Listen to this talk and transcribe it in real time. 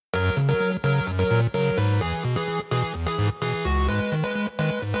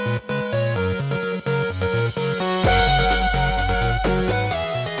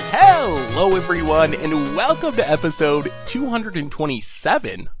everyone, and welcome to episode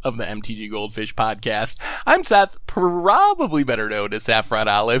 227 of the MTG Goldfish podcast. I'm Seth, probably better known as Saffron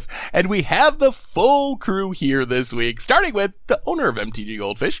Olive, and we have the full crew here this week, starting with the owner of MTG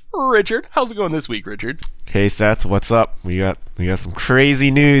Goldfish, Richard. How's it going this week, Richard? Hey Seth, what's up? We got some crazy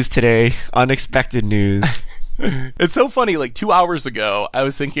news today, unexpected news. It's so funny, like 2 hours ago, I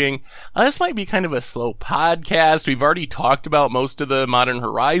was thinking, this might be kind of a slow podcast. We've already talked about most of the Modern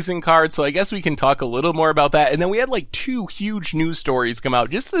Horizon cards, so I guess we can talk a little more about that. And then we had like 2 huge news stories come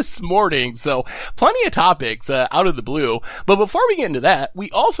out just this morning, so plenty of topics out of the blue. But before we get into that, we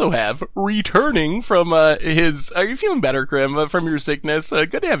also have returning from his... Are you feeling better, Krim, from your sickness?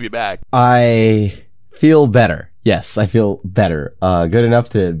 Good to have you back. I feel better. Yes, I feel better. Good enough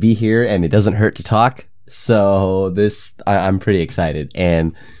to be here, and it doesn't hurt to talk. So I'm pretty excited.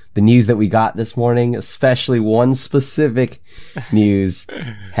 And the news that we got this morning, especially one specific news,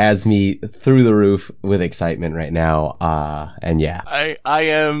 has me through the roof with excitement right now. And yeah. I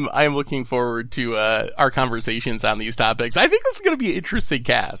am looking forward to, our conversations on these topics. I think this is going to be an interesting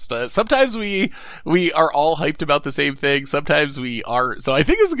cast. Sometimes we are all hyped about the same thing. Sometimes we aren't. So I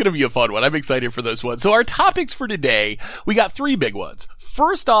think this is going to be a fun one. I'm excited for this one. So our topics for today, we got 3 big ones.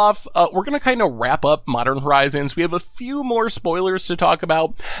 First off, we're going to kind of wrap up Modern Horizons. We have a few more spoilers to talk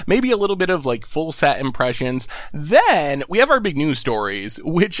about, maybe a little bit of like full set impressions. Then we have our big news stories,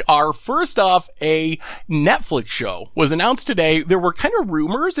 which are first off, a Netflix show was announced today. There were kind of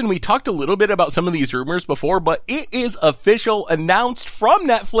rumors, and we talked a little bit about some of these rumors before, but it is official, announced from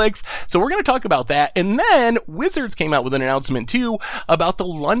Netflix. So we're going to talk about that. And then Wizards came out with an announcement too about the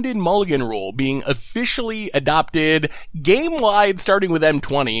London Mulligan rule being officially adopted game-wide, starting with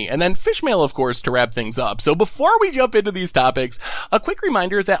M20, and then Fishmail, of course, to wrap things up. So before we jump into these topics, a quick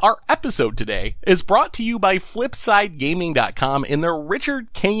reminder that our episode today is brought to you by FlipsideGaming.com in their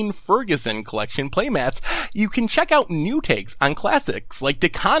Richard Kane Ferguson collection playmats. You can check out new takes on classics like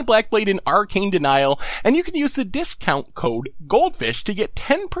Dakan Blackblade and Arcane Denial, and you can use the discount code GOLDFISH to get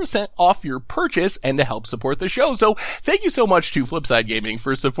 10% off your purchase and to help support the show. So thank you so much to Flipside Gaming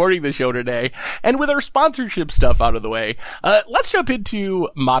for supporting the show today. And with our sponsorship stuff out of the way, let's jump into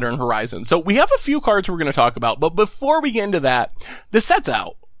Modern Horizon. So we have a few cards we're going to talk about, but before we get into that, the set's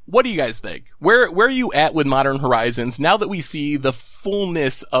out. What do you guys think? Where are you at with Modern Horizons now that we see the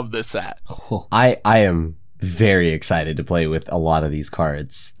fullness of the set? I am very excited to play with a lot of these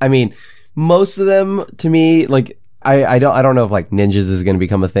cards. I mean, most of them to me, like, I don't know if like ninjas is going to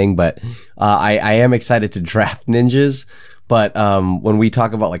become a thing, but I am excited to draft ninjas. But when we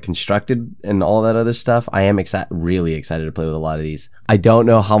talk about like constructed and all that other stuff, I am really excited to play with a lot of these. I don't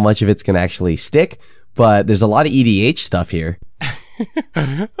know how much of it's going to actually stick, but there's a lot of EDH stuff here.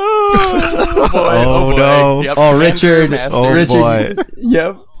 Oh boy! Oh, no! Yep. Oh, Richard! Oh boy!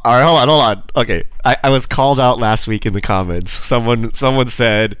 Yep. All right, hold on. Okay, I was called out last week in the comments. Someone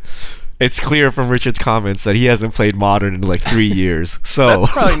said it's clear from Richard's comments that he hasn't played Modern in like 3 years. So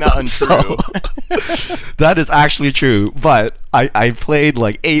that's probably not untrue. That is actually true. But I played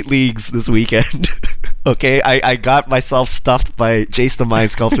like 8 leagues this weekend. Okay, I got myself stuffed by Jace the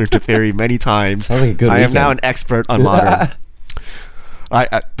Mind Sculptor Teferi many times. Sounds like a good I am weekend. now an expert on Modern.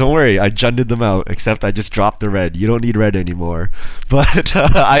 I don't worry, I junded them out, except I just dropped the red. You don't need red anymore. But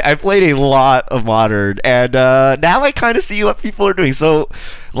I played a lot of Modern, and now I kind of see what people are doing. So,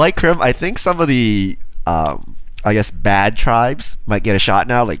 like Krim, I think some of the, I guess, bad tribes might get a shot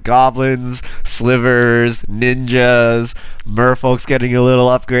now, like Goblins, Slivers, Ninjas, Merfolk's getting a little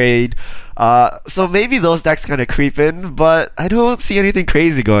upgrade. So maybe those decks kind of creep in, but I don't see anything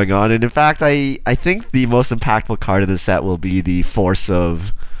crazy going on. And in fact, I think the most impactful card of the set will be the Force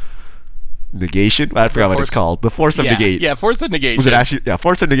of Negation. I forgot what it's called. The Force of Negation. Yeah, Force of Negation. Was it actually? Yeah,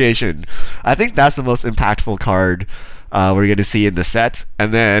 Force of Negation. I think that's the most impactful card we're going to see in the set.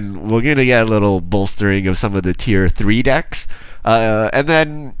 And then we're going to get a little bolstering of some of the tier 3 decks. And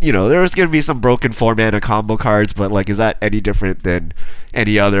then, there's going to be some broken 4-mana combo cards, but like, is that any different than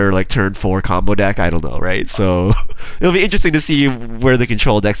any other like turn 4 combo deck? I don't know, right? So it'll be interesting to see where the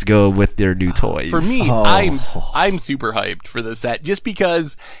control decks go with their new toys. For me, I'm super hyped for this set just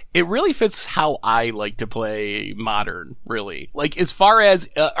because it really fits how I like to play Modern, really. Like, as far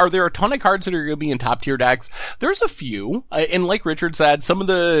as, are there a ton of cards that are going to be in top tier decks? There's a few. And like Richard said, some of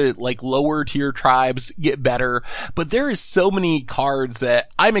the like lower tier tribes get better, but there is so many cards that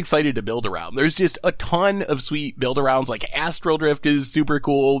I'm excited to build around. There's just a ton of sweet build arounds. Like Astral Drift is super super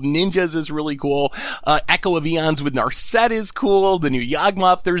cool. Ninjas is really cool. Echo of Eons with Narset is cool. The new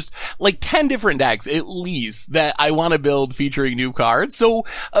Yawgmoth. There's like 10 different decks at least that I want to build featuring new cards. So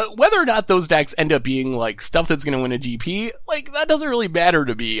whether or not those decks end up being like stuff that's going to win a GP, like that doesn't really matter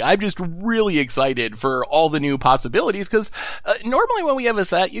to me. I'm just really excited for all the new possibilities because normally when we have a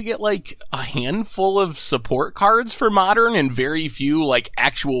set, you get like a handful of support cards for Modern and very few like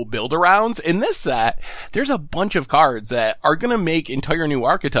actual build arounds. In this set, there's a bunch of cards that are going to make entire new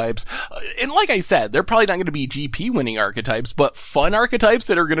archetypes. And like I said, they're probably not going to be GP winning archetypes, but fun archetypes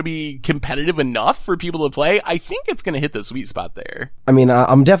that are going to be competitive enough for people to play. I think it's going to hit the sweet spot there. I mean,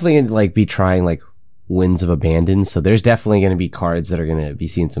 I'm definitely going to like be trying like Winds of Abandon. So there's definitely going to be cards that are going to be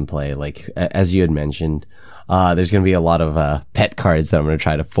seeing some play. Like, as you had mentioned, there's going to be a lot of, pet cards that I'm going to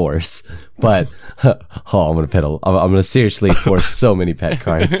try to force, but, I'm going to seriously force so many pet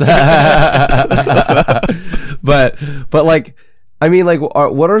cards. but like, I mean, like,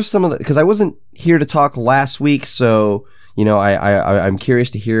 what are some of the, cause I wasn't here to talk last week. So, you know, I'm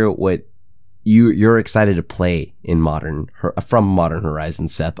curious to hear what you're excited to play in from Modern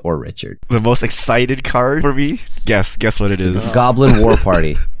Horizons, Seth or Richard. The most excited card for me? Guess what it is. Goblin War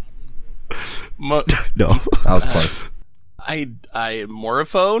Party. No. That was close.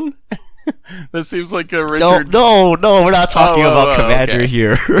 Morophone? That seems like a Richard. No, we're not talking about Commander okay.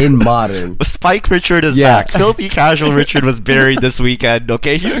 here. In Modern. Spike Richard is back. Filthy Casual Richard was buried this weekend.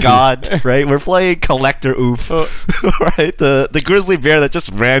 Okay, he's gone, right? We're playing Collector Oof, right? The grizzly bear that just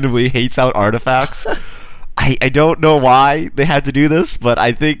randomly hates out artifacts. I don't know why they had to do this, but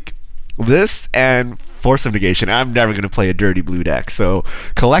I think this and Force of Negation, I'm never going to play a dirty blue deck. So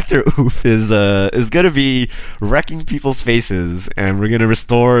Collector Oof is going to be wrecking people's faces, and we're going to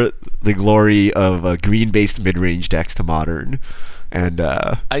restore the glory of green-based mid-range decks to Modern. And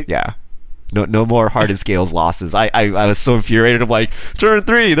yeah. No more Hardened Scales losses. I was so infuriated. I'm like, turn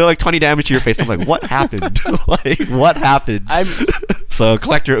 3, they're like 20 damage to your face. I'm like, what happened? What happened? So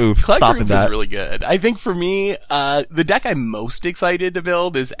Collector Oof, stopping that. Is really good. I think for me, the deck I'm most excited to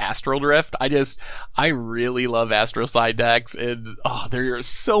build is Astral Drift. I really love Astral Side decks, and they're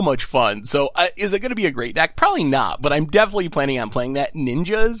so much fun. So is it going to be a great deck? Probably not, but I'm definitely planning on playing that.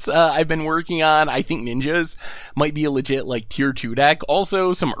 Ninjas, I've been working on. I think Ninjas might be a legit like tier 2 deck.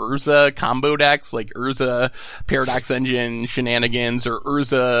 Also some Urza combo decks like Urza Paradox Engine Shenanigans or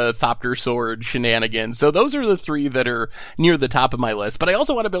Urza Thopter Sword Shenanigans. So those are the 3 that are near the top of my list. But I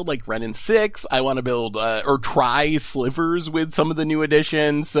also want to build like Renin 6. I want to build or try Slivers with some of the new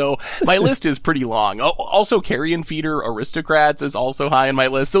additions. So my list is pretty long. Also Carrion Feeder Aristocrats is also high on my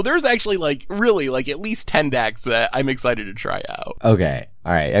list. So there's actually like really like at least 10 decks that I'm excited to try out. Okay.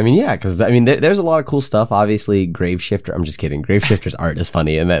 All right. I mean, yeah, because I mean, there's a lot of cool stuff. Obviously, Graveshifter. I'm just kidding. Graveshifter's art is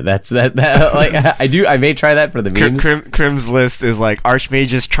funny, and that's like I may try that for the memes. Crim's list is like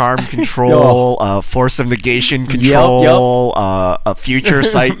Archmage's Charm control, Force of Negation control, a Future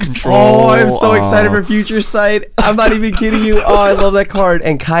Sight control. Oh, I'm so excited for Future Sight. I'm not even kidding you. Oh, I love that card.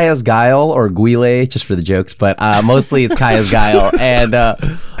 And Kaya's Guile or Guile, just for the jokes, but mostly it's Kaya's Guile. And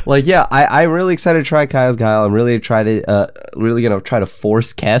like, yeah, I'm really excited to try Kaya's Guile. I'm really really gonna try to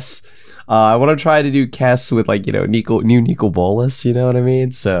force Kess. I want to try to do Kess with like, you know, Nico Bolas, you know what I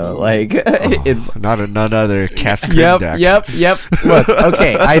mean? So like, not another Kess deck. Yep. Look,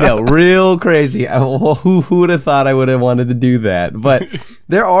 okay, I know, real crazy. Who would have thought I would have wanted to do that? But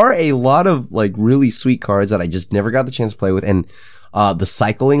there are a lot of like really sweet cards that I just never got the chance to play with, and the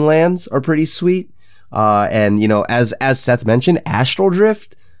cycling lands are pretty sweet. And you know, as Seth mentioned, Astral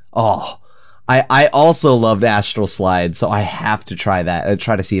Drift. Oh. I also loved Astral Slide, so I have to try that and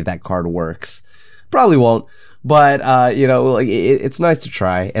try to see if that card works. Probably won't, but, you know, like, it's nice to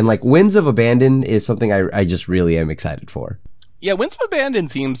try. And like Winds of Abandon is something I just really am excited for. Yeah, Winds of Abandon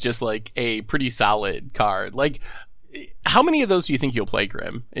seems just like a pretty solid card. Like, how many of those do you think you'll play,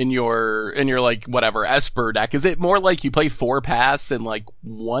 Grim, in your like whatever Esper deck? Is it more like you play 4 pass and like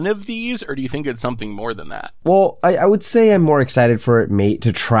one of these, or do you think it's something more than that? Well, I would say I'm more excited for it,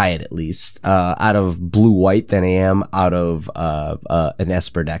 to try it at least, out of blue-white than I am out of an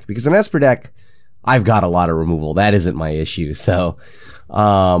Esper deck, because an Esper deck, I've got a lot of removal. That isn't my issue. So,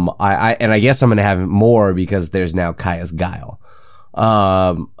 I guess I'm gonna have more because there's now Kaya's Guile.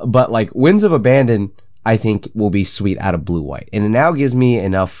 But like Winds of Abandon, I think will be sweet out of blue-white. And it now gives me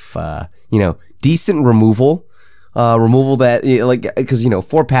enough, you know, decent removal that, like, cause, you know,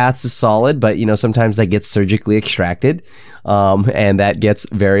 4 paths is solid, but, you know, sometimes that gets surgically extracted. And that gets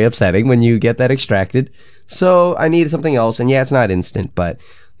very upsetting when you get that extracted. So I needed something else. And yeah, it's not instant, but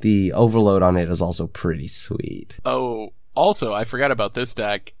the overload on it is also pretty sweet. Oh, also, I forgot about this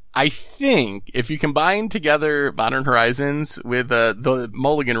deck. I think if you combine together Modern Horizons with the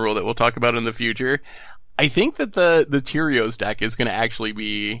Mulligan rule that we'll talk about in the future, I think that the Tyrios deck is going to actually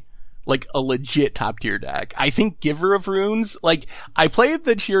be like a legit top tier deck. I think Giver of Runes, like I played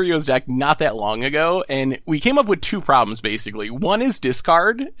the Cheerios deck not that long ago and we came up with two problems basically. One is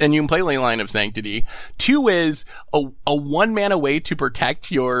discard and you can play Leyline of Sanctity. Two is a 1 mana way to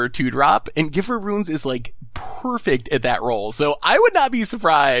protect your 2-drop, and Giver of Runes is like perfect at that role. So I would not be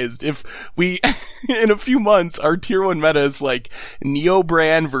surprised if we, in a few months, our tier 1 meta is like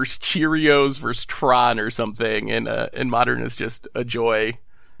Neobran versus Cheerios versus Tron or something, and Modern is just a joy.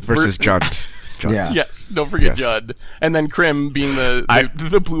 Versus Judd. Yeah. Yes, don't forget Judd. And then Krim being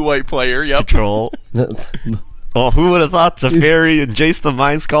the blue-white player, yep. Control. Oh, who would have thought Teferi and Jace the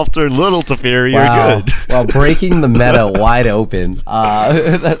Mind Sculptor and Little Teferi are good? Well, breaking the meta wide open.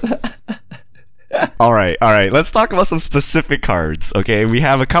 Alright, let's talk about some specific cards, okay? We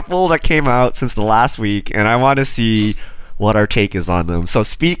have a couple that came out since the last week, and I want to see what our take is on them. So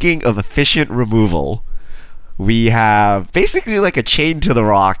speaking of efficient removal, we have basically like a Chain to the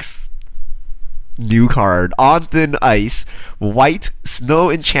Rocks new card. On Thin Ice, white, snow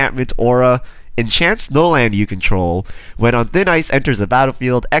enchantment aura, enchants no land you control. When On Thin Ice enters the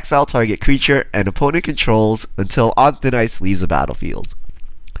battlefield, exile target creature and opponent controls until On Thin Ice leaves the battlefield.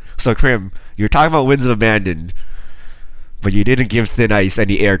 So Krim, you're talking about Winds of Abandon, but you didn't give Thin Ice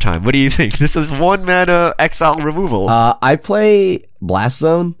any airtime. What do you think? This is 1 mana exile removal. I play Blast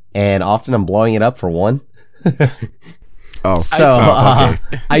Zone, and often I'm blowing it up for 1. Okay.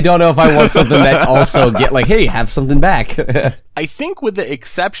 I don't know if I want something that also get like, hey, have something back. I think with the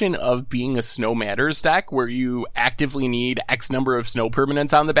exception of being a Snow Matters deck where you actively need X number of snow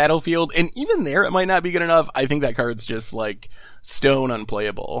permanents on the battlefield, and even there it might not be good enough, I think that card's just like stone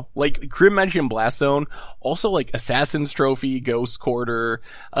unplayable. Like Krim mentioned Blast Zone, also like Assassin's Trophy, Ghost Quarter.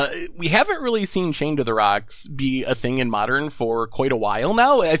 We haven't really seen Chain to the Rocks be a thing in Modern for quite a while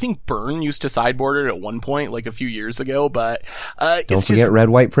now. I think Burn used to sideboard it at one point, like a few years ago, but don't forget Red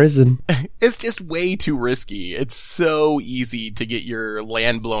White Prison. It's just way too risky. It's so easy to get your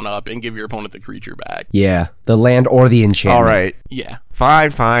land blown up and give your opponent the creature back. Yeah, the land or the enchantment. All right. Yeah.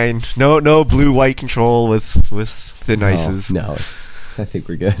 Fine. No blue-white control with Thin Ices. No, I think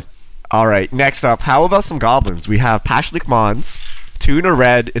we're good. All right, next up, how about some goblins? We have Pashlik Mons, 2 in a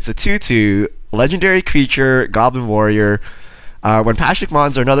red. It's a 2/2 legendary creature, Goblin Warrior. When Pashlik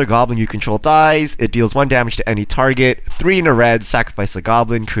Mons or another goblin you control dies, it deals 1 damage to any target. 3 in a red, sacrifice a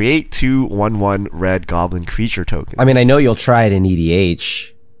goblin, create 2 1/1 red goblin creature tokens. I mean, I know you'll try it in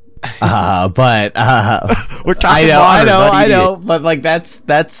EDH, but we're talking I know, but like that's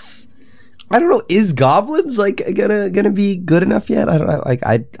I don't know. Is goblins like gonna be good enough yet? I don't know. Like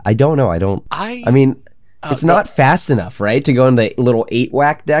I don't know. I mean, it's not fast enough, right? To go in the little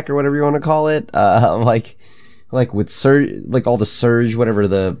 8-whack deck or whatever you want to call it. Like with Surge, like all the Surge, whatever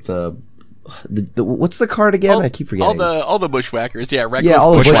the what's the card again? I keep forgetting. All the Bushwhackers, yeah, Reckless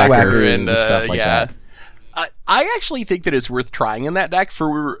all the Bushwhackers and stuff like that. I actually think that it's worth trying in that deck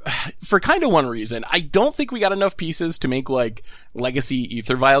for kind of one reason. I don't think we got enough pieces to make like legacy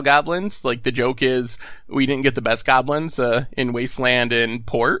Aether Vial goblins. Like the joke is we didn't get the best goblins in Wasteland and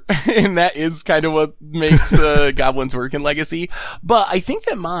Port, and that is kind of what makes goblins work in Legacy. But I think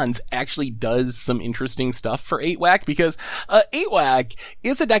that Mons actually does some interesting stuff for 8-whack because 8-whack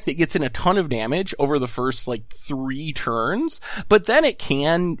is a deck that gets in a ton of damage over the first like 3 turns, but then it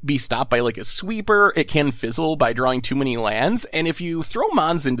can be stopped by like a sweeper. It can fizzle by drawing too many lands, and if you throw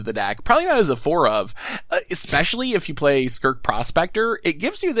Mons into the deck, probably not as a 4-of, especially if you play Skirk Prospector, it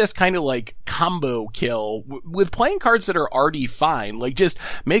gives you this kind of like combo kill with playing cards that are already fine. Like just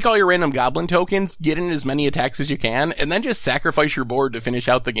make all your random goblin tokens, get in as many attacks as you can, and then just sacrifice your board to finish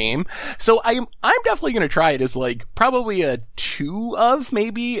out the game. So I'm definitely going to try it as like probably a 2-of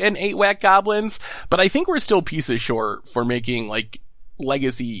maybe an 8-whack goblins, but I think we're still pieces short for making like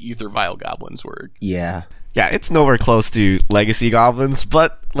legacy Aether Vial goblins work. Yeah, it's nowhere close to legacy goblins,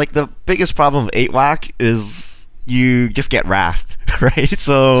 but like the biggest problem of 8-whack is you just get wrathed, right?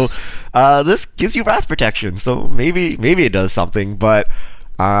 So this gives you wrath protection, so maybe it does something, but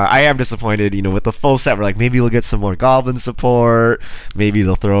I am disappointed, with the full set. We're like, maybe we'll get some more goblin support, maybe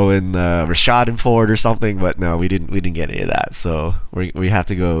they'll throw in Rashad Import or something, but no, we didn't get any of that, so we have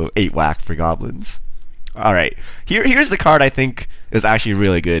to go 8-whack for goblins. Alright, here's the card I think is actually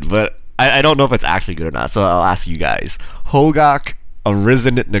really good, but I don't know if it's actually good or not, so I'll ask you guys. Hogak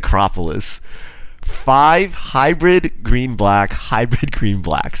Arisen Necropolis. 5 hybrid green-black,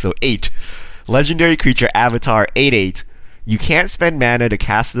 so 8. Legendary creature avatar, 8/8. You can't spend mana to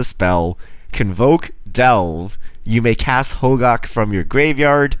cast the spell. Convoke Delve. You may cast Hogak from your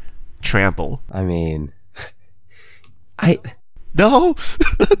graveyard. Trample. I mean, No,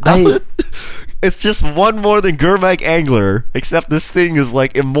 it's just one more than Gurmag Angler, except this thing is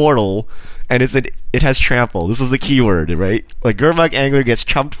like immortal, and it has trample. This is the keyword, right? Like Gurmag Angler gets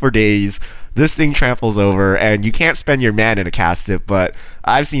chumped for days. This thing tramples over, and you can't spend your mana to cast it. But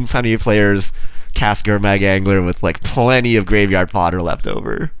I've seen plenty of players cast Gurmag Angler with like plenty of graveyard fodder left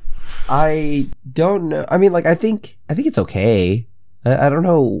over. I don't know. I mean, like, I think it's okay. I don't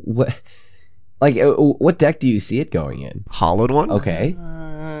know what deck do you see it going in? Hollowed One? Okay.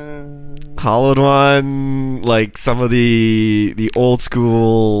 Hollowed One, like some of the old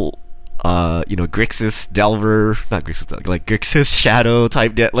school, Grixis Delver, not Grixis, like Grixis Shadow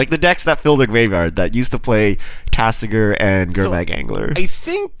type deck, like the decks that fill the graveyard that used to play Tasigur and Gurmag Angler.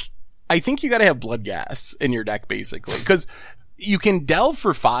 I think you gotta have Bloodghast in your deck, basically, because you can delve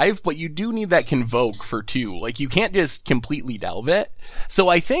for 5, but you do need that convoke for 2. Like, you can't just completely delve it. So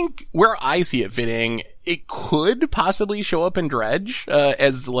I think where I see it fitting, it could possibly show up in Dredge,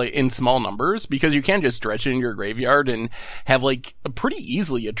 as like in small numbers, because you can just dredge it in your graveyard and have like pretty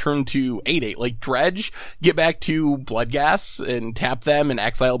easily a turn to 8/8. Like Dredge, get back to Bloodghast and tap them and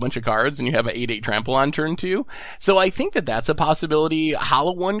exile a bunch of cards, and you have an 8/8 trample on turn 2. So I think that that's a possibility.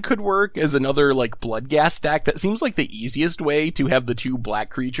 Hollow One could work as another like Bloodghast deck. That seems like the easiest way to have the 2 black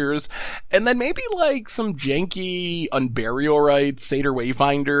creatures. And then maybe like some janky Unburial Rites, Satyr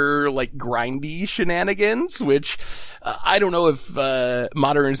Wayfinder, like grindy shenanigans, which I don't know if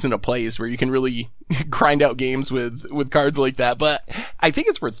Modern is in a place where you can really grind out games with cards like that, but I think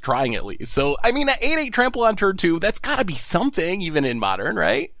it's worth trying at least. So, I mean, at 8/8 trample on turn 2, that's gotta be something even in Modern,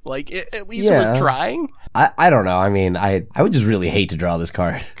 right? Like, at least worth trying. I don't know. I mean, I would just really hate to draw this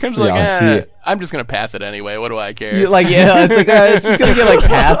card. Kim's like, I'm just gonna path it anyway. What do I care? It's like, it's just gonna get like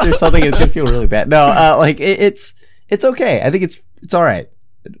path or something, and it's gonna feel really bad. No, it's okay. I think it's alright.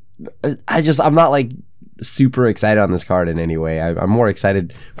 I'm not like super excited on this card in any way. I'm more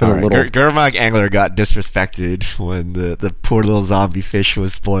excited for the little... Gurmag Angler got disrespected when the poor little zombie fish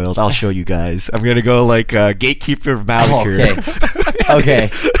was spoiled. I'll show you guys. I'm gonna go like Gatekeeper of Malakir. Okay.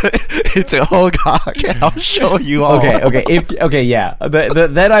 Oh gosh, I'll show you all. Okay, yeah.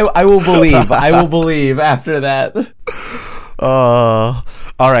 Then I will believe. I will believe after that.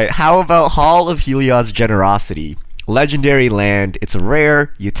 Alright, how about Hall of Heliod's Generosity? Legendary land, it's a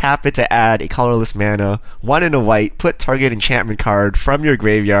rare, you tap it to add a colorless mana, 1 and a white, put target enchantment card from your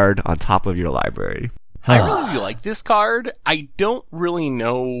graveyard on top of your library. I really like this card. I don't really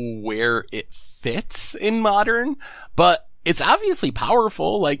know where it fits in Modern, but it's obviously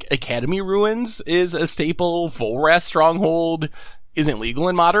powerful. Like, Academy Ruins is a staple, Volrath Stronghold isn't legal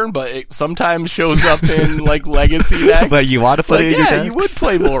in Modern, but it sometimes shows up in like Legacy decks. But you want to put it in your decks? Yeah, you would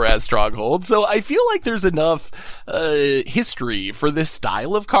play Volrath Stronghold. So I feel like there's enough history for this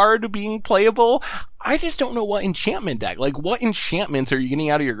style of card being playable. I just don't know what enchantment deck, like what enchantments are you getting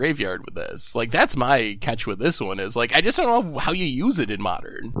out of your graveyard with this? Like, that's my catch with this one, is like, I just don't know how you use it in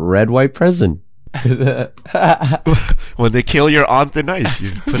Modern. Red, white, present. When they kill your Aunt the Nice,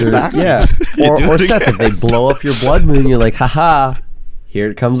 you put it back. Yeah. Or Seth, if they blow up your Blood Moon, you're like, haha, here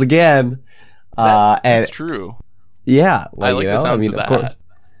it comes again. That's true. Yeah. I like the sounds of that.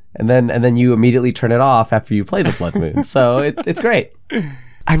 And then you immediately turn it off after you play the Blood Moon. So it's great.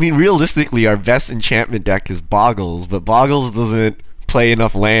 I mean, realistically, our best enchantment deck is Boggles, but Boggles doesn't play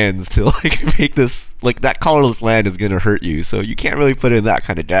enough lands to like make this, like, that colorless land is going to hurt you, so you can't really put it in that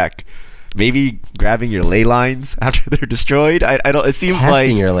kind of deck. Maybe grabbing your ley lines after they're destroyed. I don't. It seems like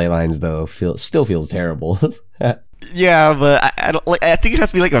casting your ley lines though still feels terrible. Yeah, but I don't like. I think it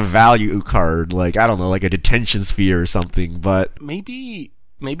has to be like a value card, like I don't know, like a detention sphere or something. But maybe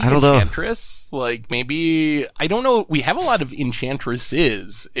I don't Enchantress. Like maybe I don't know. We have a lot of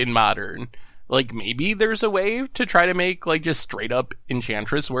Enchantresses in Modern. Like, maybe there's a way to try to make, like, just straight up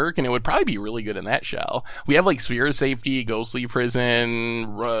Enchantress work, and it would probably be really good in that shell. We have, like, Sphere of Safety, Ghostly Prison,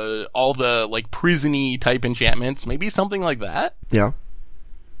 all the, like, prison-y type enchantments. Maybe something like that? Yeah.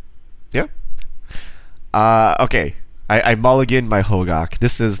 Okay. I mulligan my Hogak.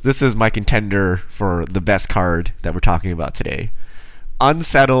 This is my contender for the best card that we're talking about today.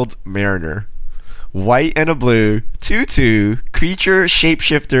 Unsettled Mariner. White and a blue, 2/2, creature,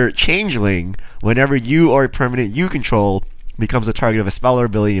 shapeshifter, changeling. Whenever you or a permanent you control becomes a target of a spell or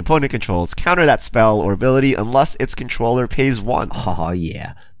ability an opponent controls, counter that spell or ability unless its controller pays 1. Oh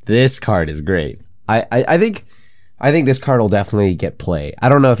yeah, this card is great. I think this card will definitely get play. I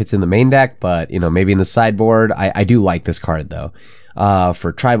don't know if it's in the main deck, but maybe in the sideboard. I do like this card though.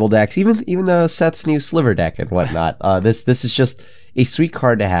 For tribal decks, even the Seth's new Sliver deck and whatnot. This is just a sweet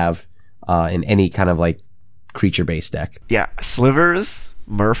card to have. In any kind of like creature based deck. Yeah, Slivers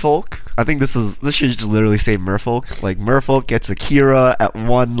Merfolk. I think this should just literally say Merfolk. Like, Merfolk gets Akira at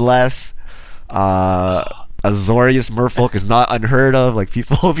 1 less. Azorius Merfolk is not unheard of. Like,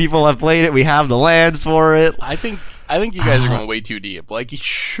 people have played it. We have the lands for it. I think you guys are going way too deep. Like,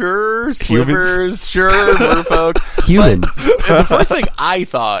 sure, Slivers, sure, Merfolk. Humans. The first thing I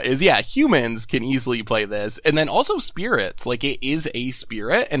thought is, yeah, humans can easily play this. And then also spirits. Like, it is a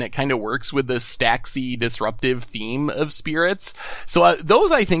spirit, and it kind of works with the Staxy disruptive theme of spirits. So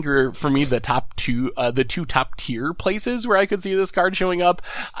those, I think, are, for me, the two top tier places where I could see this card showing up.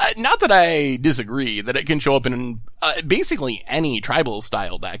 Not that I disagree that it can show up in basically any tribal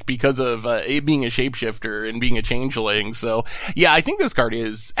style deck because of it being a shapeshifter and being a changeling. So yeah, I think this card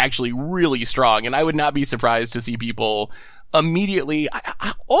is actually really strong, and I would not be surprised to see people immediately.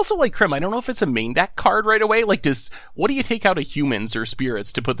 I also like Krim. I don't know if it's a main deck card right away. Like, what do you take out of humans or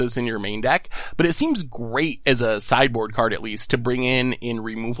spirits to put this in your main deck? But it seems great as a sideboard card, at least, to bring in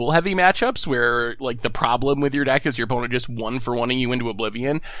removal heavy matchups where, like, the problem with your deck is your opponent just 1-for-1ing you into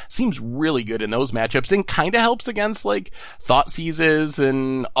oblivion. Seems really good in those matchups, and kind of helps against, like, Thought Seizes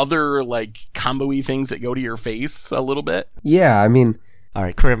and other, like, combo-y things that go to your face a little bit. Yeah, I mean, All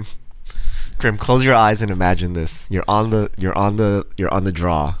right, Krim, close your eyes and imagine this. You're on the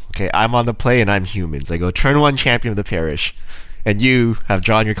draw. Okay, I'm on the play and I'm humans. I go turn 1 champion of the parish, and you have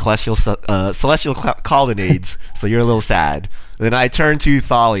drawn your celestial colonnades, so you're a little sad. And then I turn 2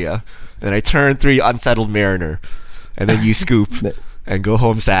 Thalia, and I turn 3 unsettled mariner, and then you scoop and go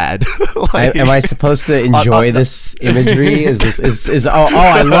home sad. Like, am I supposed to enjoy this imagery?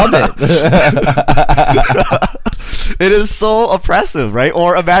 I love it. It is so oppressive, right?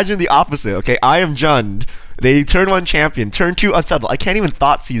 Or imagine the opposite. Okay, I am Jund. They turn 1 champion, turn 2 unsettled. I can't even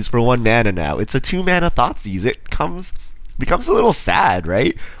Thoughtseize for 1 mana now. It's a 2 mana Thoughtseize. It becomes a little sad,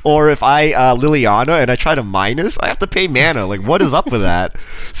 right? Or if I Liliana and I try to minus, I have to pay mana. Like, what is up with that?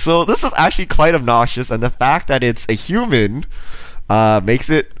 So this is actually quite obnoxious, and the fact that it's a human makes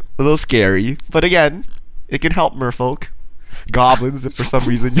it a little scary. But again, it can help Merfolk. Goblins, if for some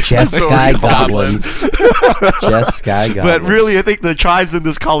reason just Sky Goblins. Just Sky Goblins. But really, I think the tribes in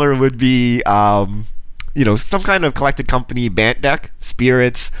this color would be some kind of collected company Bant deck,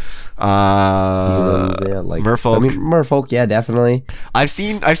 spirits, Merfolk. I mean, Merfolk, yeah, definitely. I've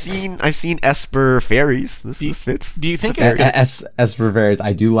seen Esper fairies. This fits. Do you think it's Esper fairies?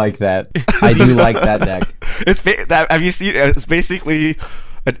 I do like that. I do like that deck. Have you seen? It's basically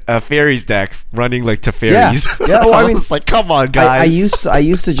a fairies deck running like Teferis. Yeah. Well, I mean, it's like, come on, guys. I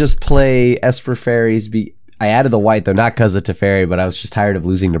used to just play Esper fairies. I added the white though, not because of Teferi, but I was just tired of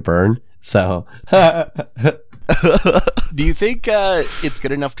losing to burn. So, do you think it's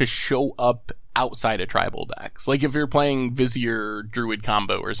good enough to show up outside of tribal decks? Like, if you're playing Vizier Druid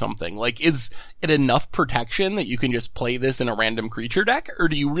combo or something, like, is it enough protection that you can just play this in a random creature deck, or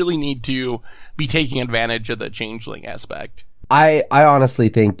do you really need to be taking advantage of the changeling aspect? I honestly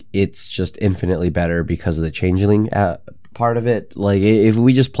think it's just infinitely better because of the changeling part of it. Like, if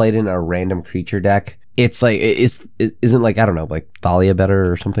we just played in a random creature deck, it's like, isn't like, I don't know, like Thalia better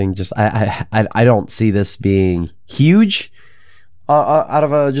or something? Just, I don't see this being huge out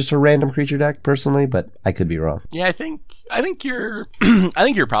of just a random creature deck personally, but I could be wrong. Yeah, I think you're, I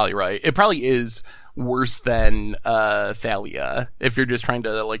think you're probably right. It probably is worse than Thalia if you're just trying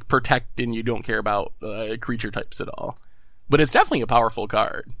to, like, protect and you don't care about creature types at all. But it's definitely a powerful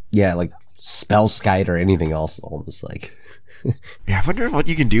card. Yeah, like Spellskite or anything else, almost like. Yeah, I wonder what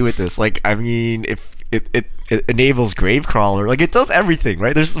you can do with this. Like, I mean, if it enables Gravecrawler, like, it does everything,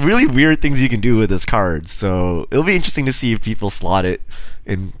 right? There's really weird things you can do with this card. So it'll be interesting to see if people slot it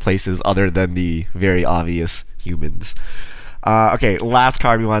in places other than the very obvious humans. Okay, last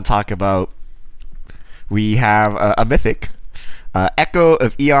card we want to talk about. We have a mythic. Echo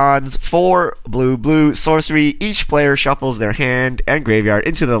of Eons, 4 blue sorcery. Each player shuffles their hand and graveyard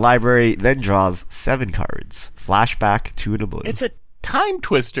into the library, then draws 7 cards. Flashback to an oblivion. It's a time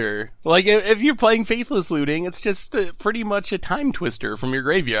twister. Like, if you're playing Faithless Looting, it's just pretty much a time twister from your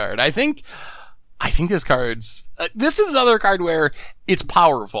graveyard. I think this card's... this is another card where it's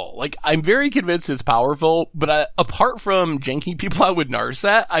powerful. Like, I'm very convinced it's powerful, but apart from janky people out with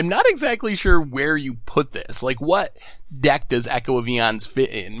Narset, I'm not exactly sure where you put this. Like, what deck does Echo of Eons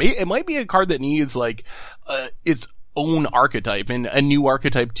fit in? It might be a card that needs, like, its own archetype and a new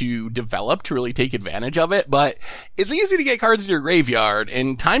archetype to develop to really take advantage of it, but it's easy to get cards in your graveyard,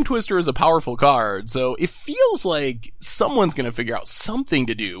 and Time Twister is a powerful card, so it feels like someone's gonna figure out something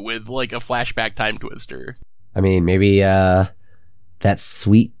to do with, like, a flashback Time Twister. I mean, maybe that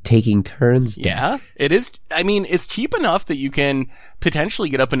sweet taking turns deck. Yeah, it is. I mean, it's cheap enough that you can potentially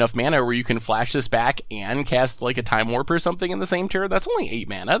get up enough mana where you can flash this back and cast like a Time Warp or something in the same turn. That's only 8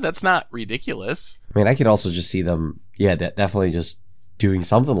 mana. That's not ridiculous. I mean, I could also just see them, definitely just doing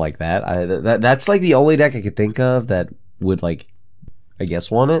something like that. That's like the only deck I could think of that would like, I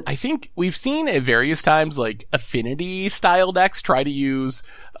guess, want it. I think we've seen at various times like affinity style decks try to use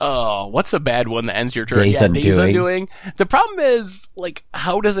what's a bad one that ends your turn? Days Undoing. The problem is, like,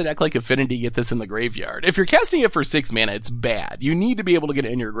 how does a deck like Affinity get this in the graveyard? If you're casting it for 6 mana, it's bad. You need to be able to get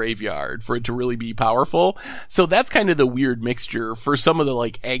it in your graveyard for it to really be powerful. So that's kind of the weird mixture for some of the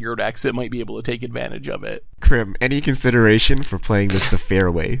like aggro decks that might be able to take advantage of it. Krim, any consideration for playing this the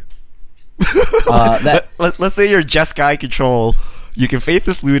fair way? Let's say you're Jeskai control. You can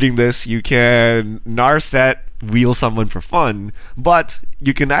Faithless Looting this, you can Narset wheel someone for fun, but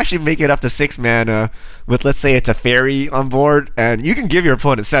you can actually make it up to 6 mana with, let's say it's a fairy on board, and you can give your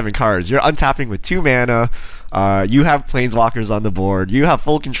opponent 7 cards. You're untapping with 2 mana, you have Planeswalkers on the board, you have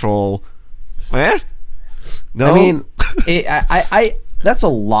full control. No? I mean, that's a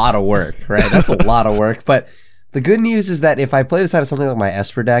lot of work, right? That's a lot of work, but the good news is that if I play this out of something like my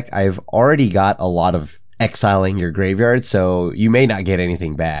Esper deck, I've already got a lot of exiling your graveyard, so you may not get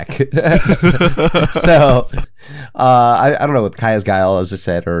anything back. So, I don't know, with Kaya's Guile, as I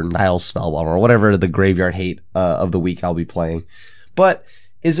said, or Nile's Spellbomb, or whatever the graveyard hate of the week I'll be playing. But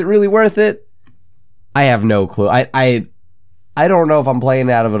is it really worth it? I have no clue. I don't know if I'm playing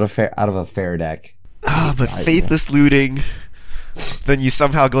out of a fair deck. But Faithless Looting, then you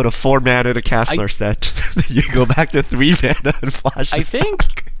somehow go to 4 mana to cast Narset. Then you go back to 3 mana and flash. I think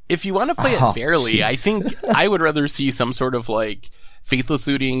back. If you want to play it fairly, geez. I think I would rather see some sort of like Faithless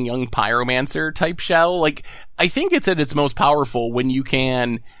Looting, Young Pyromancer type shell. Like, I think it's at its most powerful when you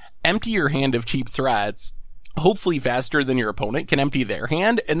can empty your hand of cheap threats, hopefully faster than your opponent can empty their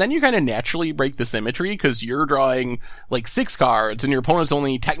hand, and then you kind of naturally break the symmetry because you're drawing like 6 cards and your opponent's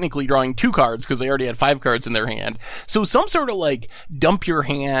only technically drawing 2 cards because they already had 5 cards in their hand. So some sort of like dump your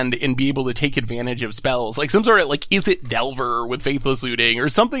hand and be able to take advantage of spells, like some sort of like Is It Delver with Faithless Looting or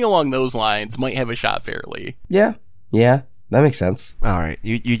something along those lines might have a shot fairly. Yeah, that makes sense. All right,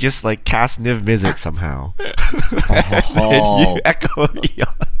 you just like cast Niv Mizzet somehow. Oh. You echo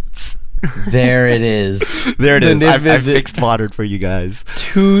Eons. There it is. There it is. I've Mizzet. fixed modern for you guys.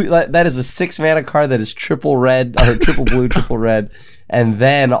 That is a 6 mana card that is triple red, or triple blue, triple red. And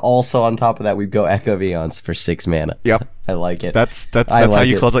then also on top of that, we go Echo of Eons for 6 mana. Yep. I like it. That's how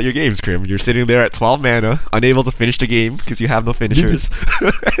you close out your games, Krim. You're sitting there at 12 mana, unable to finish the game because you have no finishers.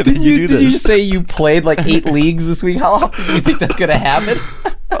 And then you do this. Did you say you played like 8 leagues this week? How often do you think that's going to happen?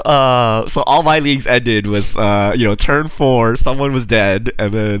 So all my leagues ended with, turn 4, someone was dead,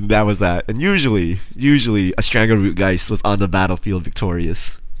 and then that was that. And usually a Strangleroot Geist was on the battlefield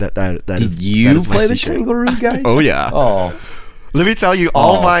victorious. That Did is you my play the secret. Strangleroot Geist? Oh yeah. Oh. Let me tell you,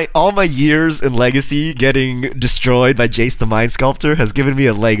 all my years in Legacy getting destroyed by Jace the Mind Sculptor has given me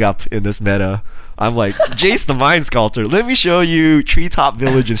a leg up in this meta. I'm like, Jace the Mind Sculptor, let me show you Treetop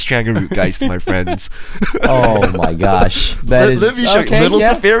Village and Strangleroot Geist, my friends. Oh my gosh. Let me show you. Little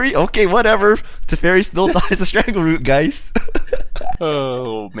Teferi? Okay, whatever. Teferi still dies a Strangleroot Geist.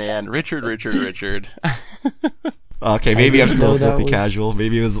 Oh man, Richard. Okay, maybe I'm still that filthy was- casual.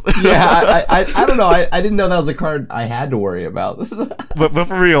 Maybe it was... Yeah, I don't know. I didn't know that was a card I had to worry about. But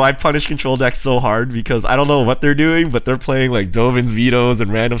for real, I punish control decks so hard because I don't know what they're doing, but they're playing like Dovin's Vetoes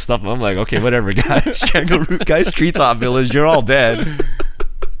and random stuff, and I'm like, okay, whatever, guys. Strangleroot Geist, Treetop Village, you're all dead.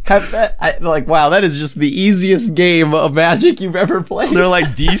 Wow, that is just the easiest game of Magic you've ever played. They're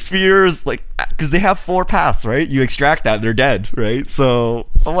like D-spheres, like, because they have 4 paths, right? You extract that, they're dead, right? So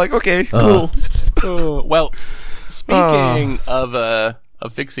I'm like, okay, cool. Well, speaking of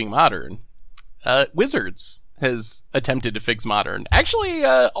fixing Modern, Wizards has attempted to fix Modern. Actually,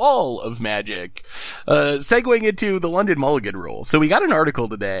 all of Magic. Segueing into the London Mulligan rule. So we got an article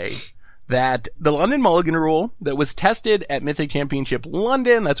today that the London Mulligan rule that was tested at Mythic Championship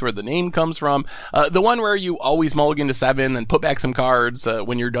London, that's where the name comes from, the one where you always mulligan to 7 and put back some cards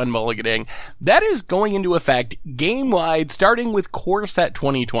when you're done mulliganing, that is going into effect game-wide starting with Core Set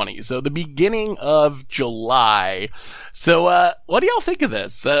 2020, so the beginning of July. So what do y'all think of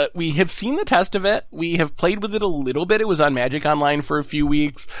this? We have seen the test of it. We have played with it a little bit. It was on Magic Online for a few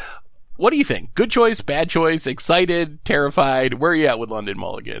weeks. What do you think? Good choice, bad choice, excited, terrified? Where are you at with London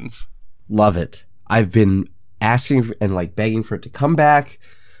Mulligans? Love it. I've been asking and like begging for it to come back.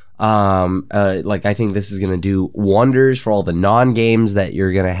 I think this is going to do wonders for all the non-games that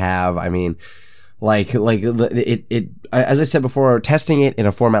you're going to have. I mean, as I said before, testing it in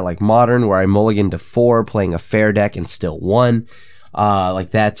a format like Modern where I mulligan to 4, playing a fair deck and still won.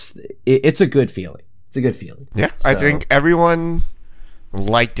 It's a good feeling. It's a good feeling. Yeah, I think everyone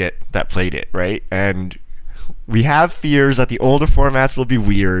liked it that played it, right? And we have fears that the older formats will be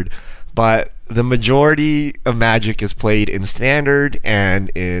weird, but the majority of Magic is played in Standard and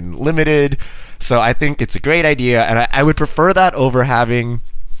in Limited, so I think it's a great idea, and I would prefer that over having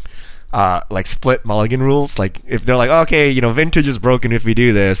like split mulligan rules. Like if they're like, okay, Vintage is broken if we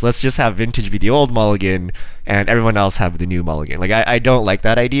do this, let's just have Vintage be the old mulligan and everyone else have the new mulligan. Like I don't like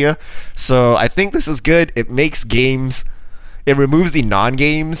that idea. So I think this is good. It makes games, it removes the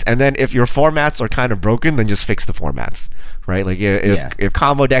non-games, and then if your formats are kind of broken, then just fix the formats, right? Like if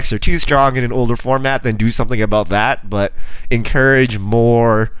combo decks are too strong in an older format, then do something about that, but encourage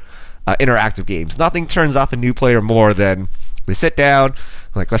more interactive games. Nothing turns off a new player more than they sit down,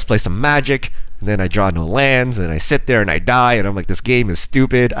 like, let's play some Magic, and then I draw no lands, and I sit there and I die, and I'm like, this game is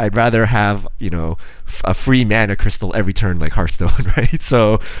stupid. I'd rather have, a free mana crystal every turn like Hearthstone, right?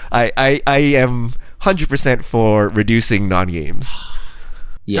 So I am 100% for reducing non-games.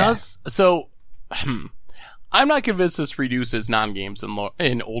 Yeah. I'm not convinced this reduces non-games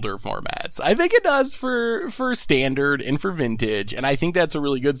in older formats. I think it does for Standard and for Vintage, and I think that's a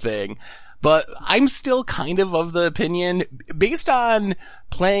really good thing. But I'm still kind of the opinion, based on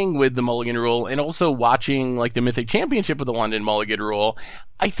playing with the Mulligan rule and also watching like the Mythic Championship with the London Mulligan rule,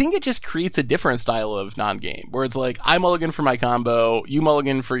 I think it just creates a different style of non-game, where it's like, I mulligan for my combo, you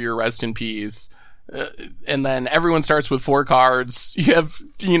mulligan for your rest in peace, and then everyone starts with 4 cards. You have,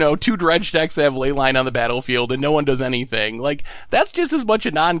 2 dredge decks that have Leyline on the battlefield and no one does anything. Like, that's just as much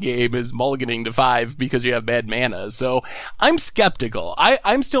a non-game as mulliganing to 5 because you have bad mana. So I'm skeptical.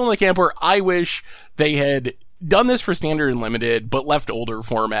 I'm still in the camp where I wish they had done this for Standard and Limited, but left older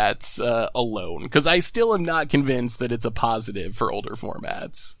formats alone. Because I still am not convinced that it's a positive for older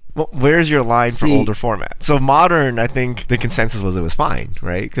formats. Well, where's your line for older formats? So Modern, I think the consensus was it was fine,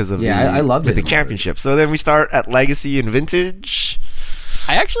 right? Because of I loved it the championship. So then we start at Legacy and Vintage.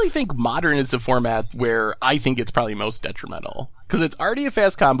 I actually think Modern is the format where I think it's probably most detrimental. Because it's already a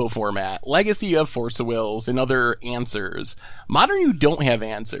fast combo format. Legacy, you have Force of Wills and other answers. Modern, you don't have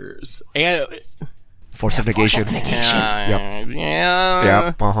answers. And Force of Negation.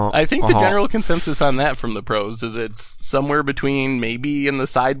 Yeah. I think the general consensus on that from the pros is it's somewhere between maybe in the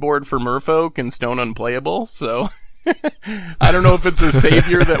sideboard for Merfolk and Stone Unplayable. So I don't know if it's a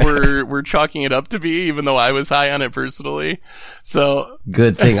savior that we're chalking it up to be, even though I was high on it personally. So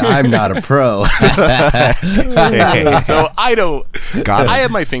good thing I'm not a pro. So I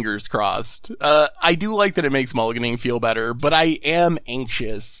have my fingers crossed. I do like that it makes mulliganing feel better, but I am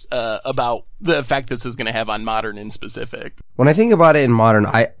anxious about the effect this is going to have on Modern in specific. When I think about it in Modern,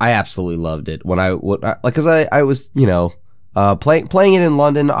 I absolutely loved it. When I was playing it in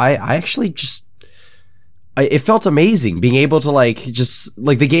London, I actually just, it felt amazing being able to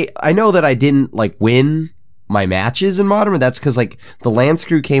the game. I know that I didn't win my matches in Modern, but that's because the land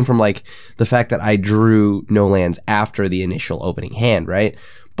screw came from the fact that I drew no lands after the initial opening hand, right?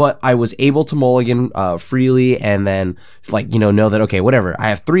 But I was able to mulligan freely, and then know that, okay, whatever, I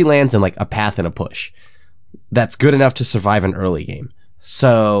have 3 lands and a path and a push. That's good enough to survive an early game.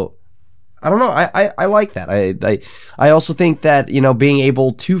 So I don't know. I like that. I also think that, being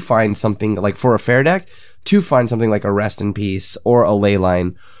able to find something for a fair deck, to find something like a Rest in Peace or a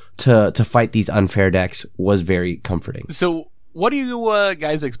Leyline to fight these unfair decks was very comforting. So what are you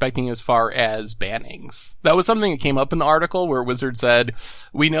guys expecting as far as bannings? That was something that came up in the article where Wizard said,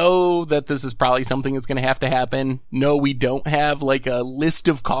 we know that this is probably something that's going to have to happen. No, we don't have a list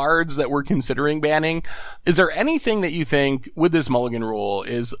of cards that we're considering banning. Is there anything that you think with this mulligan rule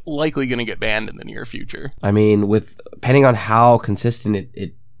is likely going to get banned in the near future? I mean, depending on how consistent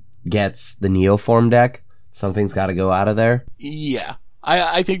it gets the Neoform deck, something's got to go out of there. Yeah.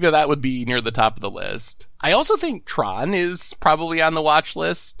 I think that would be near the top of the list. I also think Tron is probably on the watch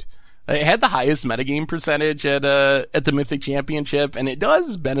list. It had the highest metagame percentage at the Mythic Championship, and it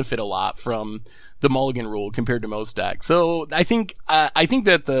does benefit a lot from the mulligan rule compared to most decks. So I think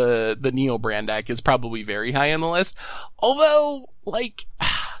that the Neo brand deck is probably very high on the list. Although,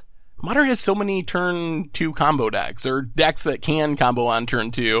 Modern has so many turn 2 combo decks, or decks that can combo on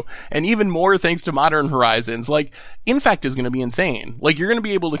turn 2, and even more thanks to Modern Horizons. Infect is going to be insane. You're going to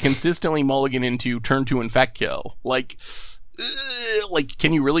be able to consistently mulligan into turn 2 Infect kill.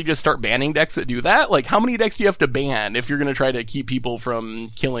 Can you really just start banning decks that do that? How many decks do you have to ban if you're going to try to keep people from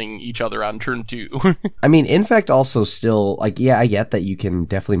killing each other on turn 2? I mean, Infect also still, I get that you can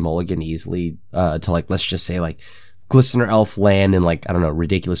definitely mulligan easily, to let's just say Glistener Elf land and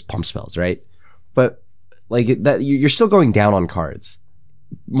ridiculous pump spells, right? But that you're still going down on cards.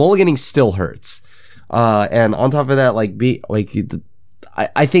 Mulliganing still hurts. And on top of that,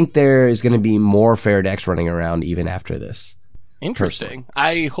 I think there is going to be more fair decks running around even after this. Interesting.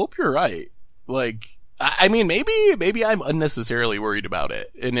 I hope you're right. Like, I mean, maybe I'm unnecessarily worried about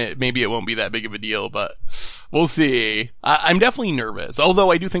it, and maybe it won't be that big of a deal, but we'll see. I'm definitely nervous,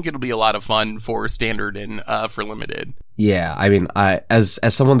 although I do think it'll be a lot of fun for standard and for limited. Yeah, I mean, as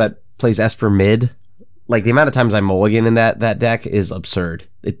someone that plays Esper mid, like, the amount of times I mulligan in that deck is absurd.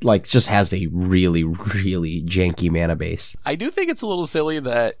 It, like, just has a really, really janky mana base. I do think it's a little silly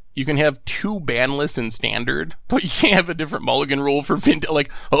that you can have 2 ban lists in standard, but you can't have a different mulligan rule for vintage.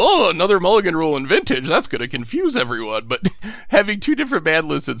 Like, oh, another mulligan rule in vintage, that's going to confuse everyone. But having 2 different ban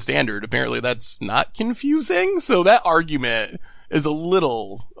lists in standard, apparently that's not confusing. So that argument is a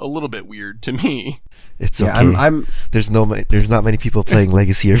little bit weird to me. It's okay. There's not many people playing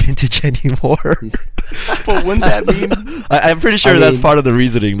Legacy or Vintage anymore. But wouldn't that mean? I'm pretty sure that's part of the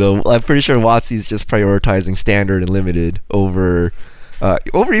reasoning, though. I'm pretty sure WotC's just prioritizing standard and limited over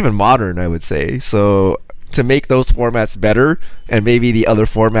even modern, I would say. So to make those formats better and maybe the other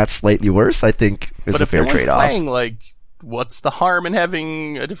formats slightly worse, I think is a fair trade-off. But if no one's playing, what's the harm in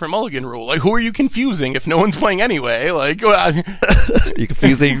having a different mulligan rule? Like, who are you confusing if no one's playing anyway? Like, you're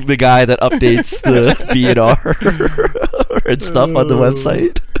confusing the guy that updates the B&R and stuff on the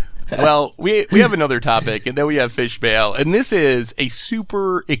website. Well, we have another topic, and then we have Fishbale, and this is a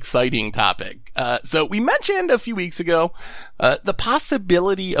super exciting topic. So we mentioned a few weeks ago the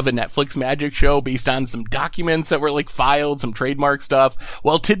possibility of a Netflix Magic show based on some documents that were filed, some trademark stuff.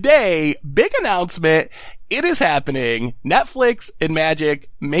 Well, today, big announcement. It is happening. Netflix and Magic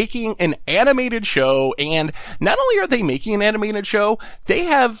making an animated show, and not only are they making an animated show, they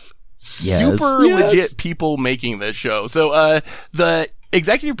have super legit people making this show. So the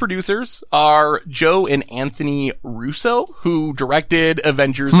executive producers are Joe and Anthony Russo, who directed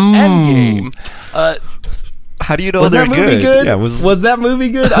Avengers Endgame. How do you know was they're that movie good? Yeah, was that movie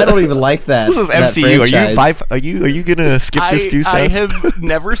good? I don't even like that. This is MCU. Are you gonna skip this too, Seth? I have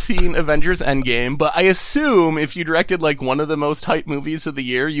never seen Avengers Endgame, but I assume if you directed one of the most hyped movies of the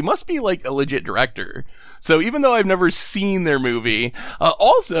year, you must be a legit director. So even though I've never seen their movie,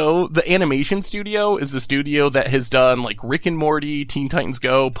 also the animation studio is the studio that has done Rick and Morty, Teen Titans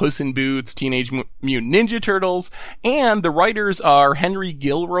Go, Puss in Boots, Teenage Mutant Ninja Turtles, and the writers are Henry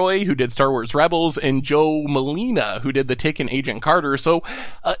Gilroy, who did Star Wars Rebels, and Joe Molina, who did The Tick and Agent Carter. So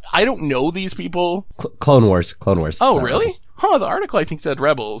I don't know these people. Clone Wars. Oh, really? Huh, the article I think said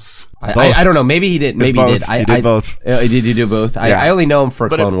Rebels. I don't know. Maybe he did. Maybe he did. He did both. Did you do both? Yeah. I only know him for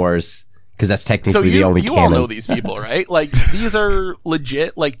Clone Wars. Because that's technically the only canon. You all know these people, right? These are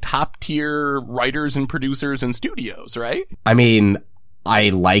legit, top tier writers and producers and studios, right? I mean, I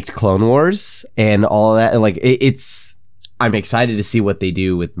liked Clone Wars and all that. I'm excited to see what they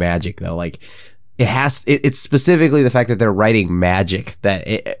do with Magic, though. It's specifically the fact that they're writing Magic that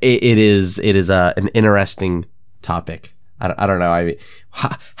it is an interesting topic. I don't know. I mean,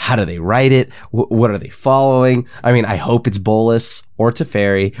 how do they write it? What are they following? I mean, I hope it's Bolas or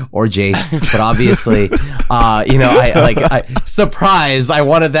Teferi or Jace, but obviously, surprise, I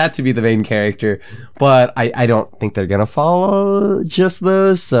wanted that to be the main character, but I don't think they're gonna follow just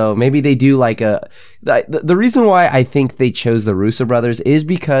those. So maybe they do the reason why I think they chose the Russo brothers is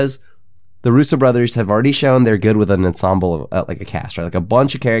because the Russo brothers have already shown they're good with an ensemble of a cast, right? A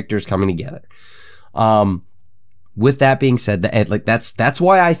bunch of characters coming together. With that being said, that's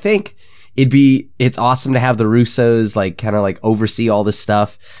why I think it's awesome to have the Russos oversee all this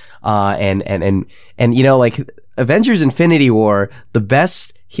stuff. And Avengers Infinity War,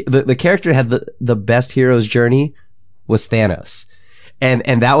 the character had the best hero's journey was Thanos.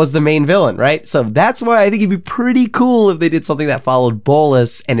 And that was the main villain, right? So that's why I think it'd be pretty cool if they did something that followed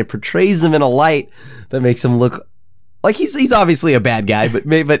Bolas and it portrays him in a light that makes him look he's obviously a bad guy, but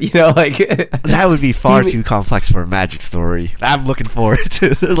that would be far too complex for a Magic story. I'm looking forward to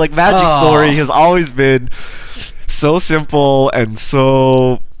Magic story has always been so simple and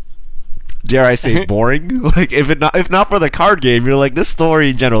so, dare I say, boring. If not for the card game, you're this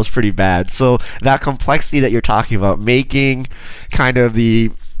story in general is pretty bad. So that complexity that you're talking about, making kind of the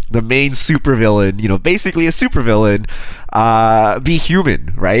main supervillain, basically a supervillain, be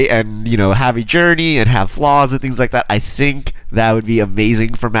human, right? And, have a journey and have flaws and things like that. I think that would be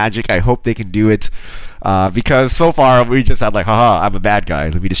amazing for Magic. I hope they can do it. Because so far we just had haha, I'm a bad guy.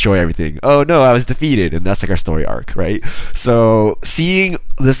 Let me destroy everything. Oh no, I was defeated. And that's our story arc, right? So seeing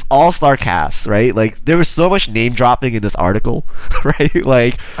this all-star cast, right? There was so much name dropping in this article,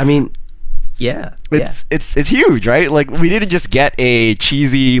 right? I mean, yeah. It's huge, right? We didn't just get a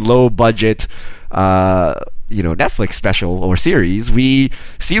cheesy, low budget, Netflix special or series,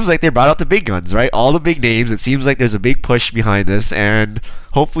 seems like they brought out the big guns, right? All the big names. It seems like there's a big push behind this, and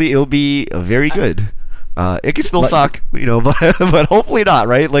hopefully it'll be very good. It can still suck, but hopefully not,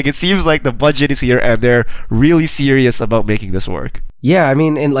 right? Like, it seems like the budget is here and they're really serious about making this work. Yeah, I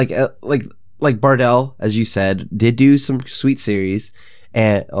mean, and like Bardell, as you said, did do some sweet series.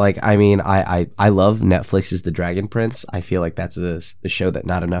 And I love Netflix's The Dragon Prince. I feel like that's a show that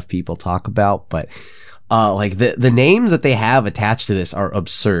not enough people talk about, but the names that they have attached to this are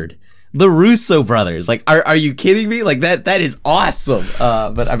absurd. The Russo brothers, like, are you kidding me? Like, that is awesome.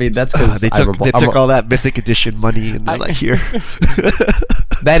 But I mean, that's because they took all that Mythic Edition money and they're like, here.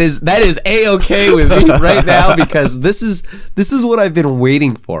 That is A-okay with me right now, because this is what I've been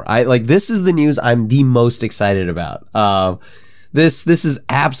waiting for. This is the news I'm the most excited about. This is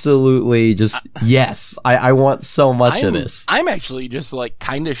absolutely just, yes, I want so much of this. I'm actually just like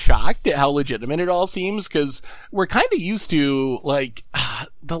kind of shocked at how legitimate it all seems, because we're kind of used to like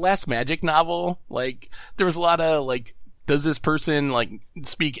the last Magic novel. Like, there was a lot of like, does this person like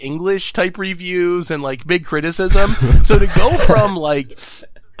speak English type reviews and like big criticism. So to go from like,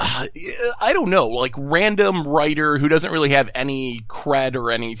 I don't know, like random writer who doesn't really have any cred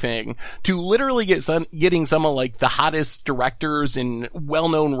or anything, to literally getting some of like the hottest directors and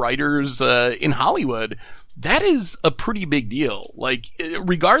well-known writers in Hollywood, that is a pretty big deal. Like,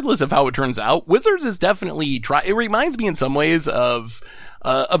 regardless of how it turns out, Wizards is definitely it reminds me in some ways of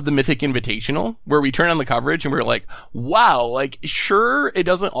the Mythic Invitational, where we turn on the coverage and we're like, wow, like, sure, it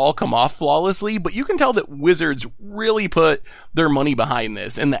doesn't all come off flawlessly, but you can tell that Wizards really put their money behind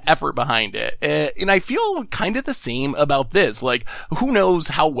this and the effort behind it. And I feel kind of the same about this. Like, who knows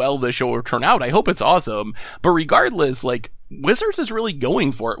how well the show will turn out? I hope it's awesome. But regardless, like, Wizards is really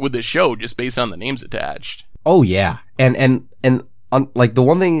going for it with this show just based on the names attached. Oh yeah. And like, the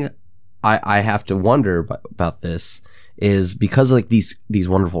one thing I have to wonder about this is, because like these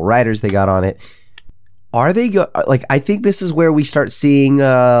wonderful writers they got on it, are they like, I think this is where we start seeing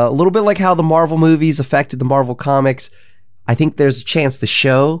a little bit like how the Marvel movies affected the Marvel comics. I think there's a chance the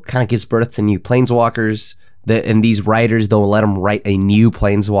show kind of gives birth to new Planeswalkers, and these writers, they'll let them write a new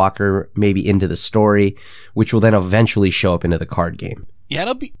Planeswalker maybe into the story, which will then eventually show up into the card game. Yeah,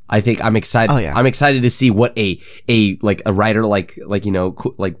 it'll be. I think I'm excited. Oh, yeah. I'm excited to see what a writer like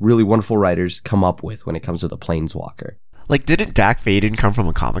really wonderful writers come up with when it comes to the Planeswalker. Like, didn't Dak Vaden come from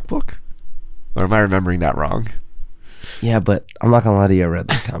a comic book? Or am I remembering that wrong? Yeah, but I'm not gonna lie to you, I read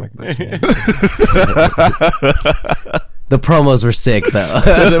those comic books, man. The promos were sick, though.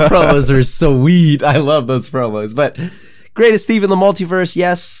 The promos were sweet. I love those promos. But greatest thief in the multiverse,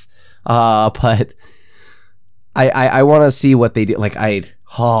 yes. But I want to see what they do. Like, I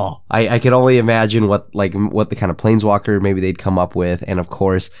could only imagine what the kind of Planeswalker maybe they'd come up with, and of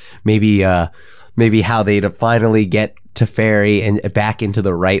course maybe how they'd finally get Teferi and back into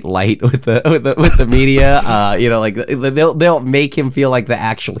the right light with the media. Like, they'll make him feel like the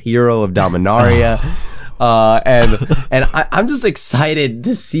actual hero of Dominaria. And I'm just excited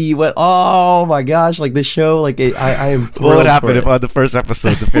to see oh my gosh, like, the show, like, I am thrilled. What would happen if on the first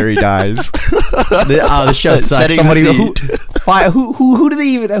episode the fairy dies? The show sucks. Somebody who do they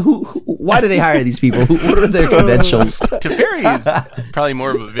even, why do they hire these people? What are their credentials? Teferi is probably more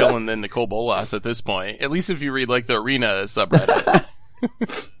of a villain than Nicole Bolas at this point, at least if you read like the Arena subreddit.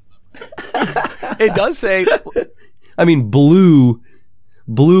 It does say, I mean, Blue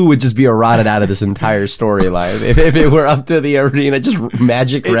would just be eroded out of this entire storyline if it were up to the Arena. Just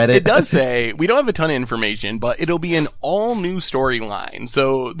Magic Reddit. It does say, we don't have a ton of information, but it'll be an all new storyline.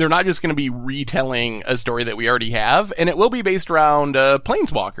 So they're not just going to be retelling a story that we already have, and it will be based around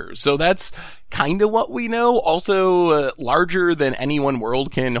Planeswalkers. So that's kind of what we know. Also, larger than any one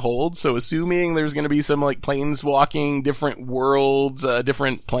world can hold. So assuming there's going to be some like planeswalking, different worlds,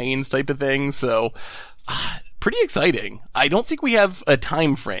 different planes type of thing. So, pretty exciting. I don't think we have a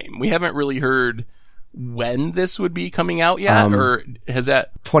time frame. We haven't really heard when this would be coming out yet, or has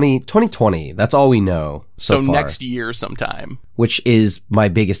that 2020? That's all we know so far. Next year sometime. Which is my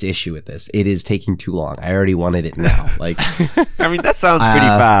biggest issue with this. It is taking too long. I already wanted it now. Like, I mean, that sounds pretty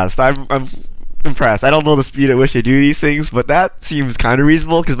fast. I'm impressed. I don't know the speed at which they do these things, but that seems kind of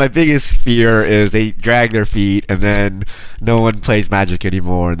reasonable, because my biggest fear is they drag their feet and then no one plays Magic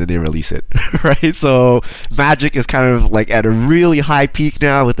anymore and then they release it. Right? So Magic is kind of like at a really high peak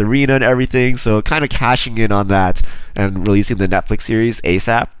now with Arena and everything, so kind of cashing in on that and releasing the Netflix series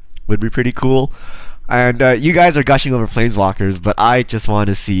ASAP would be pretty cool. And you guys are gushing over Planeswalkers, but I just want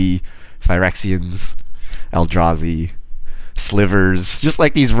to see Phyrexians, Eldrazi, slivers, just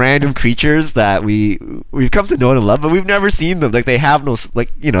like these random creatures that we've come to know and love, but we've never seen them. Like they have no,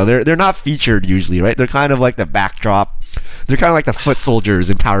 like, you know, they're not featured usually, right? They're kind of like the backdrop. They're kind of like the foot soldiers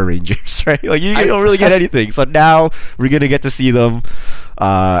in Power Rangers, right? Like you don't really get anything. So now we're gonna get to see them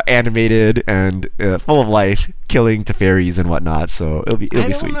animated and full of life, killing Teferis and whatnot. So it'll be sweet. I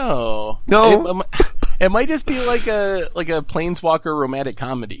don't know. No. It might just be like a Planeswalker romantic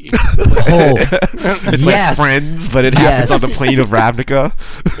comedy. Oh, It's yes. like Friends, but it happens on the plane of Ravnica.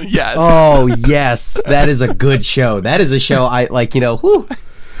 Yes. Oh, yes. That is a good show. That is a show I like, you know, whew,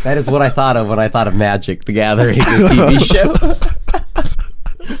 that is what I thought of when I thought of Magic the Gathering, the TV show.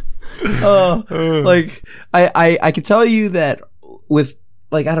 Oh, like, I can tell you that with,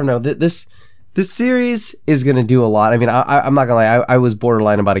 like, I don't know, this series is going to do a lot. I mean, I'm not going to lie. I was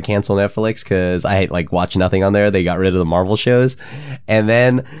borderline about to cancel Netflix because I like watch nothing on there. They got rid of the Marvel shows. And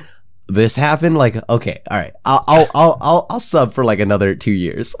then this happened. Like, okay, all right. I'll sub for like another 2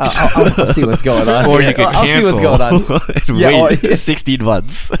 years. I'll see what's going on. Or you can I'll see what's going on. and wait 16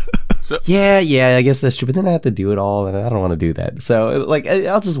 months. So, Yeah, I guess that's true. But then I have to do it all and I don't want to do that. So like,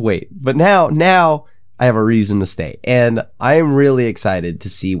 I'll just wait. But now I have a reason to stay. And I am really excited to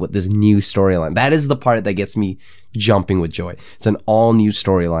see what this new storyline, that is the part that gets me jumping with joy. It's an all new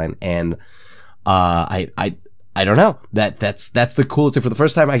storyline. And, I don't know. That's the coolest thing. For the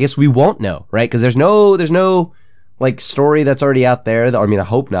first time, I guess we won't know, right? Cause there's no like story that's already out there. I mean, I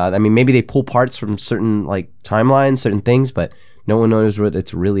hope not. I mean, maybe they pull parts from certain like timelines, certain things, but no one knows what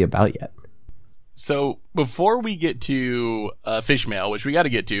it's really about yet. So before we get to fish mail, which we got to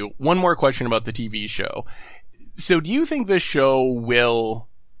get to, one more question about the TV show. So do you think this show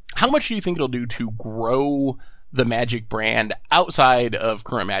how much do you think it'll do to grow the Magic brand outside of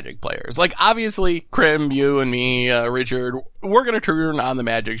current Magic players? Like, obviously, Krim, you and me, Richard, we're going to turn on the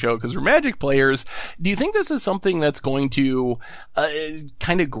Magic show because we're Magic players. Do you think this is something that's going to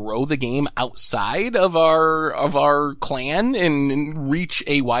kind of grow the game outside of our clan and reach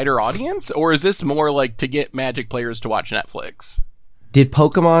a wider audience? Or is this more like to get Magic players to watch Netflix? Did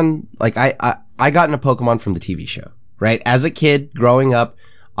Pokemon, like, I got into Pokemon from the TV show, right? As a kid growing up,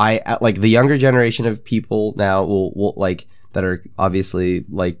 I like the younger generation of people now will like that are obviously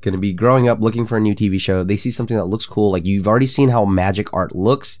like going to be growing up looking for a new TV show. They see something that looks cool. Like, you've already seen how Magic art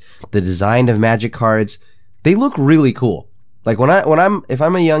looks, the design of Magic cards. They look really cool. Like if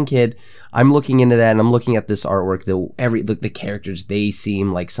I'm a young kid, I'm looking into that and I'm looking at this artwork. The characters, they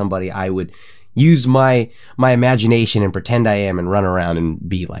seem like somebody I would use my imagination and pretend I am and run around and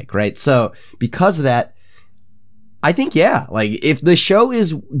be like, right? So because of that, I think, yeah, like if the show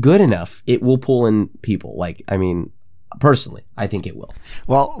is good enough, it will pull in people. Like, I mean, personally, I think it will.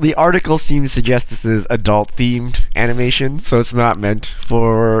 Well, the article seems to suggest this is adult-themed animation, so it's not meant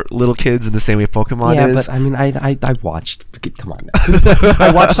for little kids in the same way Pokemon is. Yeah, but I mean, I watched, come on now.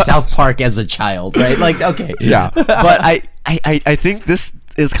 I watched South Park as a child, right? Like, okay. Yeah, but I think this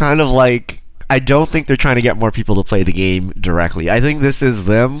is kind of like, I don't think they're trying to get more people to play the game directly. I think this is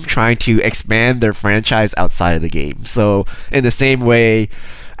them trying to expand their franchise outside of the game. So in the same way,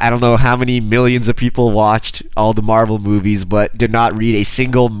 I don't know how many millions of people watched all the Marvel movies but did not read a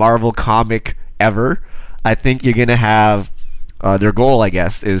single Marvel comic ever. I think you're going to have their goal, I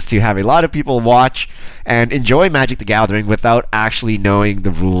guess, is to have a lot of people watch and enjoy Magic the Gathering without actually knowing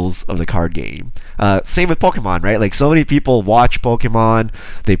the rules of the card game. Same with Pokemon, right? Like, so many people watch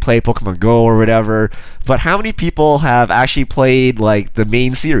Pokemon, they play Pokemon Go or whatever, but how many people have actually played, like, the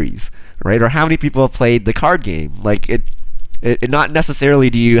main series, right? Or how many people have played the card game? Like, it not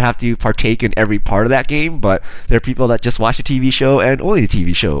necessarily do you have to partake in every part of that game, but there are people that just watch the TV show and only the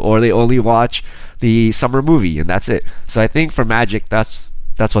TV show, or they only watch the summer movie and that's it. So I think for Magic, that's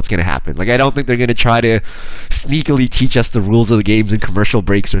what's going to happen. Like, I don't think they're going to try to sneakily teach us the rules of the games in commercial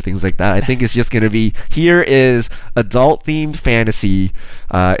breaks or things like that. I think it's just going to be, here is adult-themed fantasy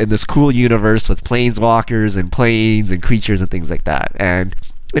in this cool universe with planeswalkers and planes and creatures and things like that. And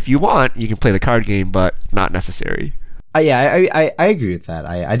if you want, you can play the card game, but not necessary. Yeah, I agree with that.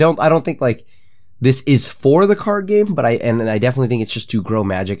 I don't think like this is for the card game, but I definitely think it's just to grow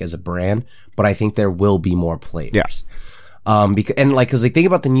Magic as a brand, but I think there will be more players. Yeah. Cause think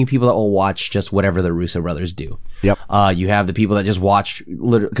about the new people that will watch just whatever the Russo brothers do. Yep. You have the people that just watch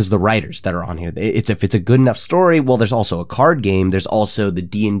cause the writers that are on here, if it's a good enough story, well, there's also a card game. There's also the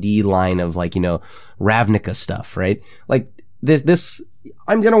D&D line of like, Ravnica stuff, right? Like this,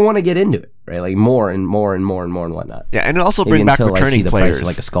 I'm going to want to get into it, right? Like more and more and more and more and whatnot. Yeah, and also Maybe bring back until I see returning the players. price of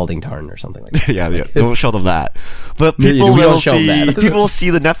like a Scalding Tarn or something like that. yeah, don't show them that. But Yeah, people we don't will show them see that. people will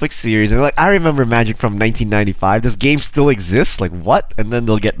see the Netflix series and they're like, I remember Magic from 1995. This game still exists. Like, what? And then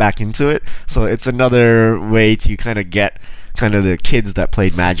they'll get back into it. So it's another way to kind of get kind of the kids that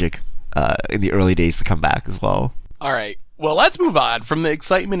played Magic in the early days to come back as well. All right. Well, let's move on from the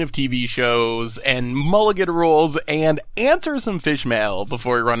excitement of TV shows and mulligan rules and answer some fish mail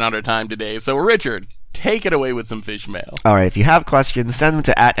before we run out of time today. So, Richard, take it away with some fish mail. All right, if you have questions, send them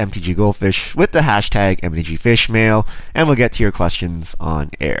to @MTGGoldfish with the hashtag MTGFishmail, and we'll get to your questions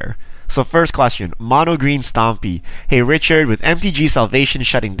on air. So first question, Mono Green Stompy. Hey Richard, with MTG Salvation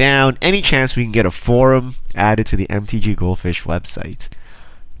shutting down, any chance we can get a forum added to the MTG Goldfish website?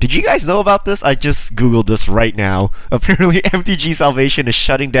 Did you guys know about this? I just googled this right now. Apparently MTG Salvation is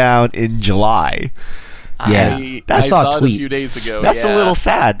shutting down in July. Yeah, I saw a it tweet a few days ago. That's a little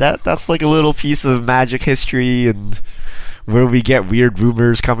sad. That's like a little piece of Magic history and where we get weird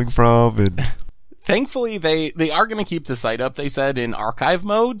rumors coming from. And thankfully, they are going to keep the site up, they said, in archive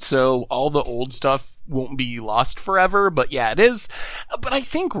mode, so all the old stuff won't be lost forever. But yeah, it is. But I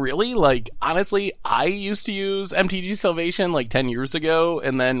think really, like, honestly, I used to use MTG Salvation like 10 years ago,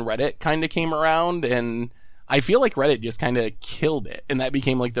 and then Reddit kind of came around, and I feel like Reddit just kind of killed it, and that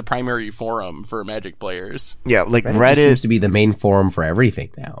became like the primary forum for Magic players. Yeah, like Reddit seems to be the main forum for everything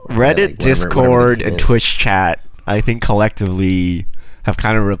now. Reddit, like Discord, and Twitch chat, I think collectively have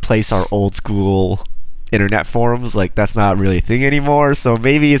kind of replaced our old school internet forums. Like, that's not really a thing anymore, so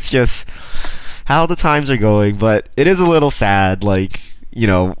maybe it's just how the times are going, but it is a little sad. Like, you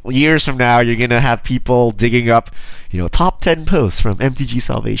know, years from now, you're gonna have people digging up, you know, top 10 posts from MTG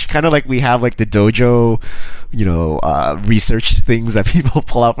Salvation. Kind of like we have, like, the dojo, you know, research things that people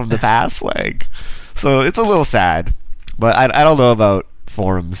pull out from the past. Like, so it's a little sad. But I don't know about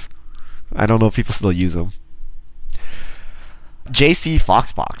forums. I don't know if people still use them. JC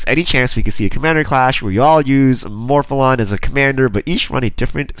Foxbox. Any chance we could see a commander clash where you all use Morpholon as a commander, but each run a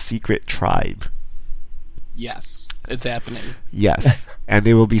different secret tribe? Yes, it's happening. Yes, and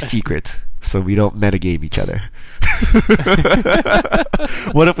they will be secret, so we don't metagame each other.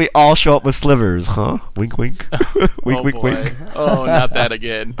 What if we all show up with slivers, huh? Wink, wink. Wink, Oh wink, boy. wink. Oh, not that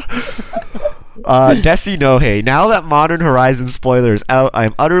again. Desi Nohei. Now that Modern Horizon spoiler is out, I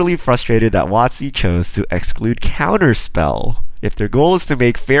am utterly frustrated that WotC chose to exclude Counterspell. If their goal is to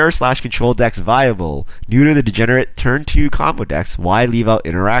make fair/control decks viable, neuter the degenerate turn 2 combo decks, why leave out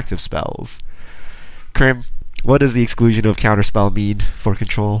interactive spells? Krim, what does the exclusion of Counterspell mean for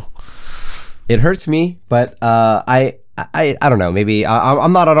control? It hurts me, but I don't know. Maybe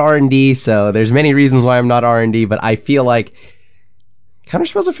I'm not on R&D, so there's many reasons why I'm not R&D. But I feel like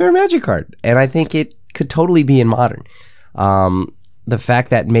Counterspell's a fair Magic card, and I think it could totally be in Modern. The fact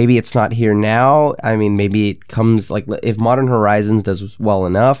that maybe it's not here now, I mean, maybe it comes, like, if Modern Horizons does well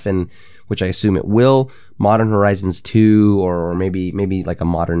enough, and which I assume it will, Modern Horizons 2, or maybe like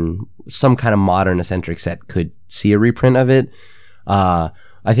some kind of modern eccentric set could see a reprint of it. I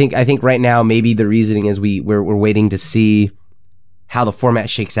think right now maybe the reasoning is we're waiting to see how the format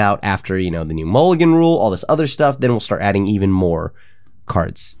shakes out after, you know, the new Mulligan rule, all this other stuff. Then we'll start adding even more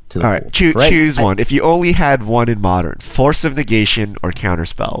cards to the All pool. right, choose one. If you only had one in Modern, Force of Negation or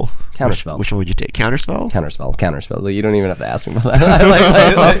Counterspell? Counterspell. Which one would you take? Counterspell? Counterspell. You don't even have to ask me about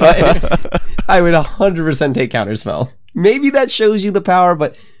that. I would 100% take Counterspell. Maybe that shows you the power,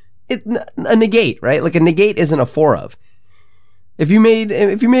 but a negate, right? Like, a negate isn't a 4 of. If you made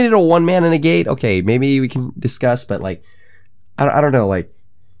it a 1-mana negate, okay, maybe we can discuss, but, like, I don't know, like,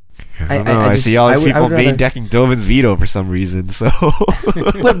 I don't know. I see all these people main decking Dovin's Veto for some reason. So,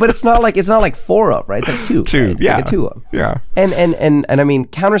 but it's not like 4 up, right? It's like 2. 2, right? It's yeah, like a 2 up. Yeah. And I mean,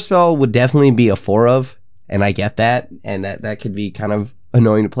 Counterspell would definitely be a 4 of, and I get that, and that could be kind of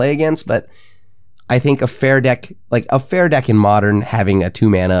annoying to play against. But I think a fair deck in Modern, having a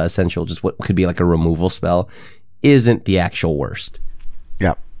 2-mana essential, just what could be like a removal spell, isn't the actual worst.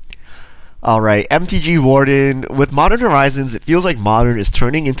 Yeah. All right, MTG Warden. With Modern Horizons, it feels like Modern is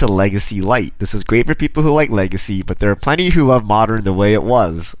turning into Legacy Light. This is great for people who like Legacy, but there are plenty who love Modern the way it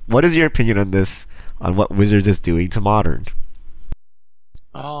was. What is your opinion on this, on what Wizards is doing to Modern?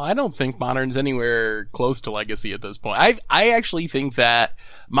 Oh, I don't think Modern's anywhere close to Legacy at this point. I actually think that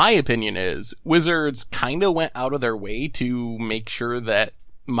my opinion is Wizards kind of went out of their way to make sure that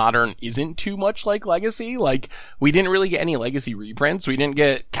Modern isn't too much like Legacy. Like, we didn't really get any Legacy reprints. We didn't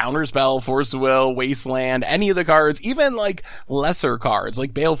get Counterspell, Force of Will, Wasteland, any of the cards, even like lesser cards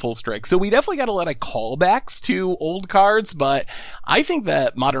like Baleful Strike. So we definitely got a lot of callbacks to old cards, but I think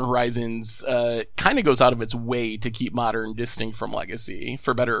that Modern Horizons kind of goes out of its way to keep Modern distinct from Legacy,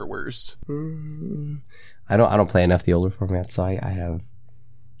 for better or worse. I don't play enough the older format, so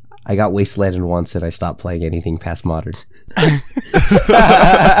I got Wastelanded once and I stopped playing anything past Modern.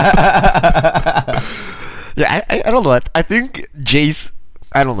 Yeah, I don't know. I think Jace,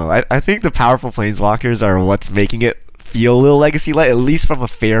 I don't know. I think the powerful Planeswalkers are what's making it feel a little Legacy light, at least from a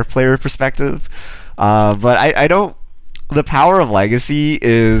fair player perspective. But I don't. The power of Legacy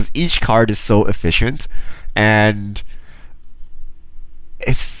is each card is so efficient, and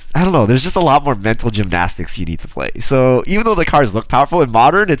I don't know, there's just a lot more mental gymnastics you need to play. So even though the cards look powerful in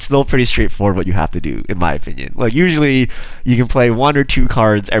Modern, it's still pretty straightforward what you have to do, in my opinion. Like, usually you can play 1 or 2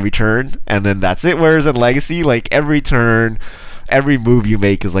 cards every turn, and then that's it. Whereas in Legacy, like, every turn, every move you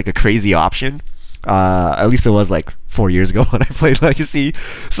make is like a crazy option. At least it was like 4 years ago when I played Legacy.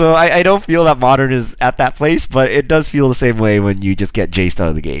 So I don't feel that Modern is at that place, but it does feel the same way when you just get Jaced out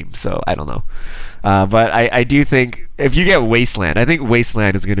of the game. So I don't know. But I do think if you get Wasteland, I think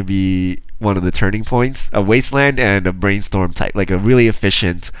Wasteland is going to be one of the turning points. A Wasteland and a Brainstorm type, like a really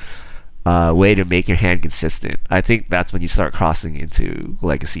efficient way to make your hand consistent. I think that's when you start crossing into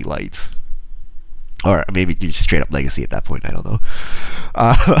Legacy Light. Or maybe you just straight up Legacy at that point. I don't know.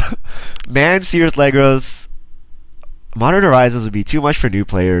 Man, Sears Legros. Modern Horizons would be too much for new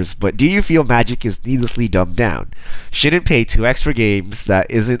players, but do you feel Magic is needlessly dumbed down? Shouldn't pay 2x for games that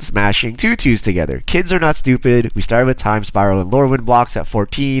isn't smashing 2/2s together. Kids are not stupid. We started with Time Spiral and Lorwyn blocks at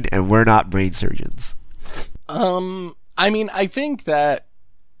 14, and we're not brain surgeons. I mean, I think that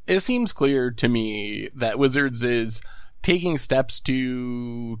it seems clear to me that Wizards is taking steps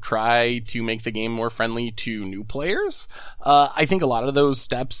to try to make the game more friendly to new players. I think a lot of those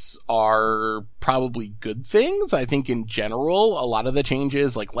steps are probably good things. I think in general, a lot of the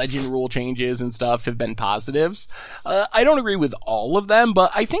changes, like legend rule changes and stuff, have been positives. I don't agree with all of them, but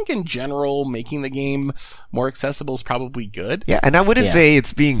I think in general, making the game more accessible is probably good. Yeah, and I wouldn't say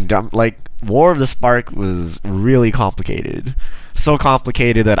it's being dumb. Like, War of the Spark was really complicated. So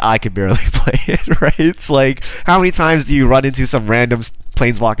complicated that I could barely play it, right? It's like, how many times do you run into some random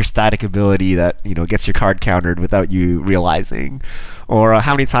Planeswalker static ability that, you know, gets your card countered without you realizing? Or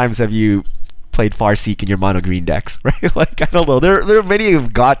how many times have you played Farseek in your mono green decks, right? Like, I don't know. There are many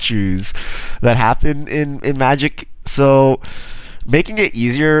of got-yous that happen in Magic. So making it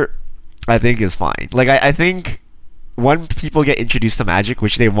easier, I think, is fine. Like, I think when people get introduced to Magic,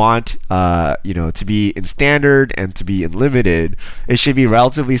 which they want, to be in Standard and to be in Limited, it should be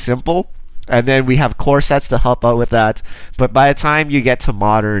relatively simple. And then we have core sets to help out with that. But by the time you get to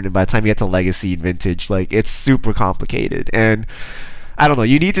Modern and by the time you get to Legacy and Vintage, like, it's super complicated. And I don't know,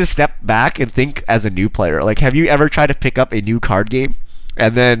 you need to step back and think as a new player. Like, have you ever tried to pick up a new card game?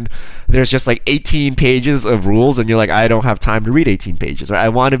 And then there's just like 18 pages of rules, and you're like, I don't have time to read 18 pages, right? I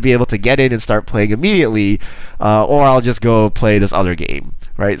want to be able to get in and start playing immediately, or I'll just go play this other game,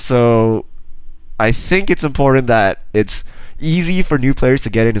 right? So I think it's important that it's easy for new players to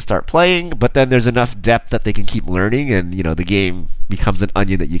get in and start playing, but then there's enough depth that they can keep learning, and, you know, the game becomes an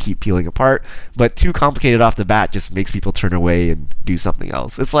onion that you keep peeling apart. But too complicated off the bat just makes people turn away and do something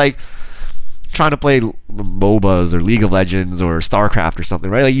else. It's like trying to play MOBAs or League of Legends or StarCraft or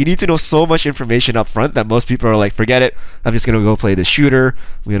something, right? Like, you need to know so much information up front that most people are like, forget it, I'm just gonna go play the shooter,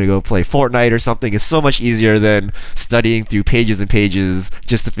 I'm gonna go play Fortnite or something. It's so much easier than studying through pages and pages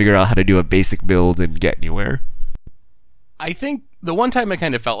just to figure out how to do a basic build and get anywhere. I think the one time it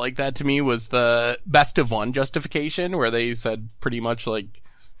kind of felt like that to me was the best of one justification, where they said pretty much like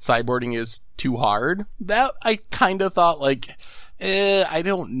sideboarding is too hard. That I kind of thought like, I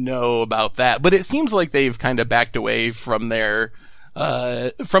don't know about that, but it seems like they've kind of backed away from their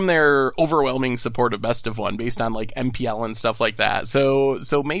overwhelming support of best of one based on like MPL and stuff like that. So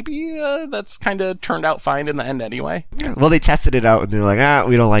maybe that's kind of turned out fine in the end anyway. Yeah, well, they tested it out and they're like,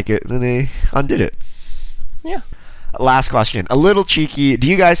 we don't like it, and then they undid it. Yeah. Last question, a little cheeky. Do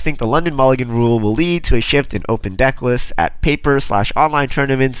you guys think the London Mulligan rule will lead to a shift in open deck lists at paper/online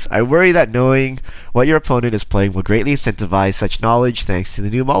tournaments? I worry that knowing what your opponent is playing will greatly incentivize such knowledge thanks to the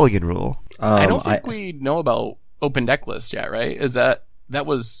new Mulligan rule. I don't think we know about open deck lists yet, right?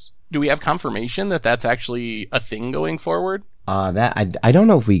 Do we have confirmation that that's actually a thing going forward? I don't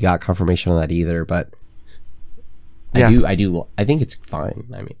know if we got confirmation on that either, but yeah. I think it's fine.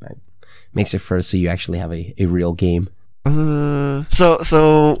 I mean, makes it first so you actually have a real game.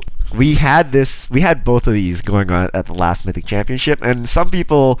 So we had both of these going on at the last Mythic Championship, and some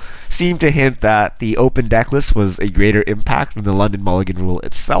people seem to hint that the open deck list was a greater impact than the London Mulligan rule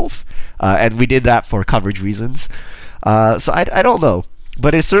itself, and we did that for coverage reasons. So I don't know,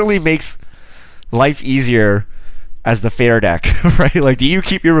 but it certainly makes life easier as the fair deck, right? Like, do you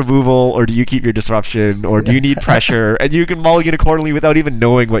keep your removal, or do you keep your disruption, or do you need pressure? And you can mulligan accordingly without even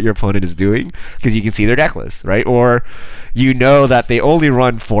knowing what your opponent is doing, because you can see their deck list, right? Or you know that they only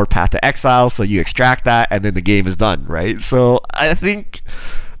run 4 Path to Exile, so you extract that, and then the game is done, right? So I think,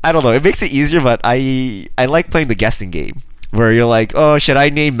 I don't know, it makes it easier, but I like playing the guessing game. where you're like, oh, should I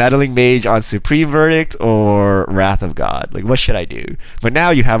name Meddling Mage on Supreme Verdict or Wrath of God? Like, what should I do? But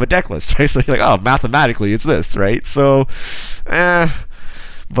now you have a deck list, right? So you're like, oh, mathematically it's this, right? So,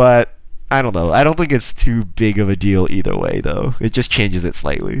 but I don't know. I don't think it's too big of a deal either way, though. It just changes it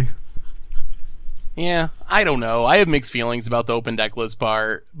slightly. Yeah, I don't know. I have mixed feelings about the open deck list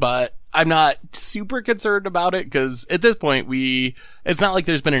part, but I'm not super concerned about it because at this point it's not like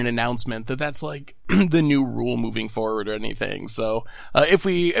there's been an announcement that that's like the new rule moving forward or anything. So, if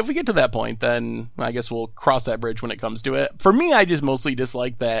we get to that point, then I guess we'll cross that bridge when it comes to it. For me, I just mostly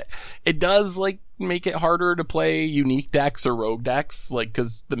dislike that it does like make it harder to play unique decks or rogue decks, like,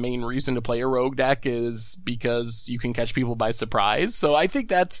 because the main reason to play a rogue deck is because you can catch people by surprise. So I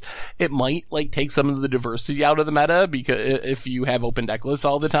think it might like take some of the diversity out of the meta because if you have open deck lists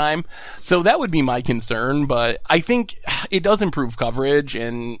all the time. So that would be my concern, but I think it does improve coverage,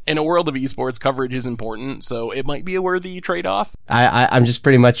 and in a world of esports, coverage is important, so it might be a worthy trade-off. I'm just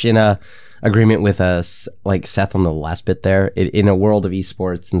pretty much in a agreement with us, like Seth on the last bit there. In a world of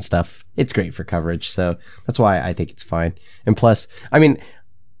esports and stuff, it's great for coverage, so that's why I think it's fine. And plus, I mean,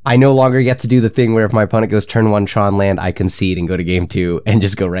 I no longer get to do the thing where if my opponent goes turn 1 Tron land, I concede and go to game 2 and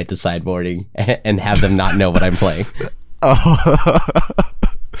just go right to sideboarding and have them not know what I'm playing. Oh.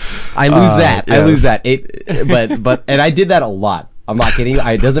 I lose that. Yes. I lose that. But and I did that a lot. I'm not kidding.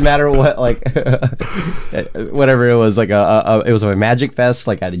 It doesn't matter what, like, whatever it was, like it was a Magic Fest,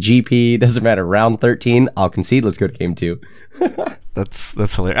 like at a GP. Doesn't matter. Round 13, I'll concede. Let's go to game 2.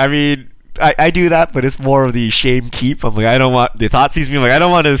 That's hilarious. I mean, I do that, but it's more of the shame keep. I'm like, I don't want the thought sees me. I'm like, I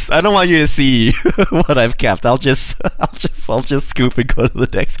don't want you to see what I've kept. I'll just scoop and go to the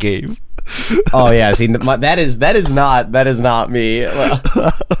next game. Oh yeah, see, that is not me.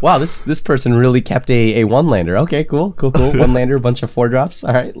 Wow, this person really kept a 1-lander. Okay, cool. 1-lander, a bunch of 4-drops.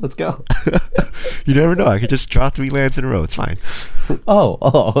 All right, let's go. You never know. I could just draw 3 lands in a row. It's fine.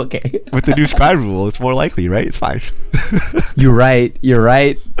 Oh, okay. With the new scribe rule, it's more likely, right? It's fine. You're right.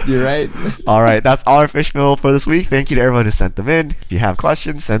 All right, that's all our fish mail for this week. Thank you to everyone who sent them in. If you have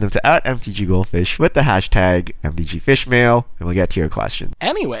questions, send them to @MTGGoldfish with the hashtag MTGFishmail, and we'll get to your question.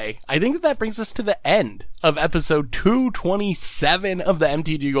 Anyway, I think that brings us to the end of episode 227 of the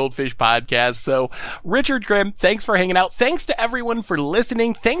MTG Goldfish podcast. So, Richard Krim, thanks for hanging out. Thanks to everyone for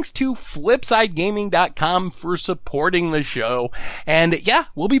listening. Thanks to FlipsideGaming.com for supporting the show. And yeah,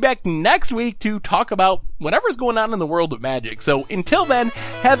 we'll be back next week to talk about whatever's going on in the world of Magic. So until then,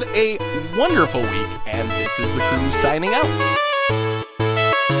 have a wonderful week. And this is the crew signing out.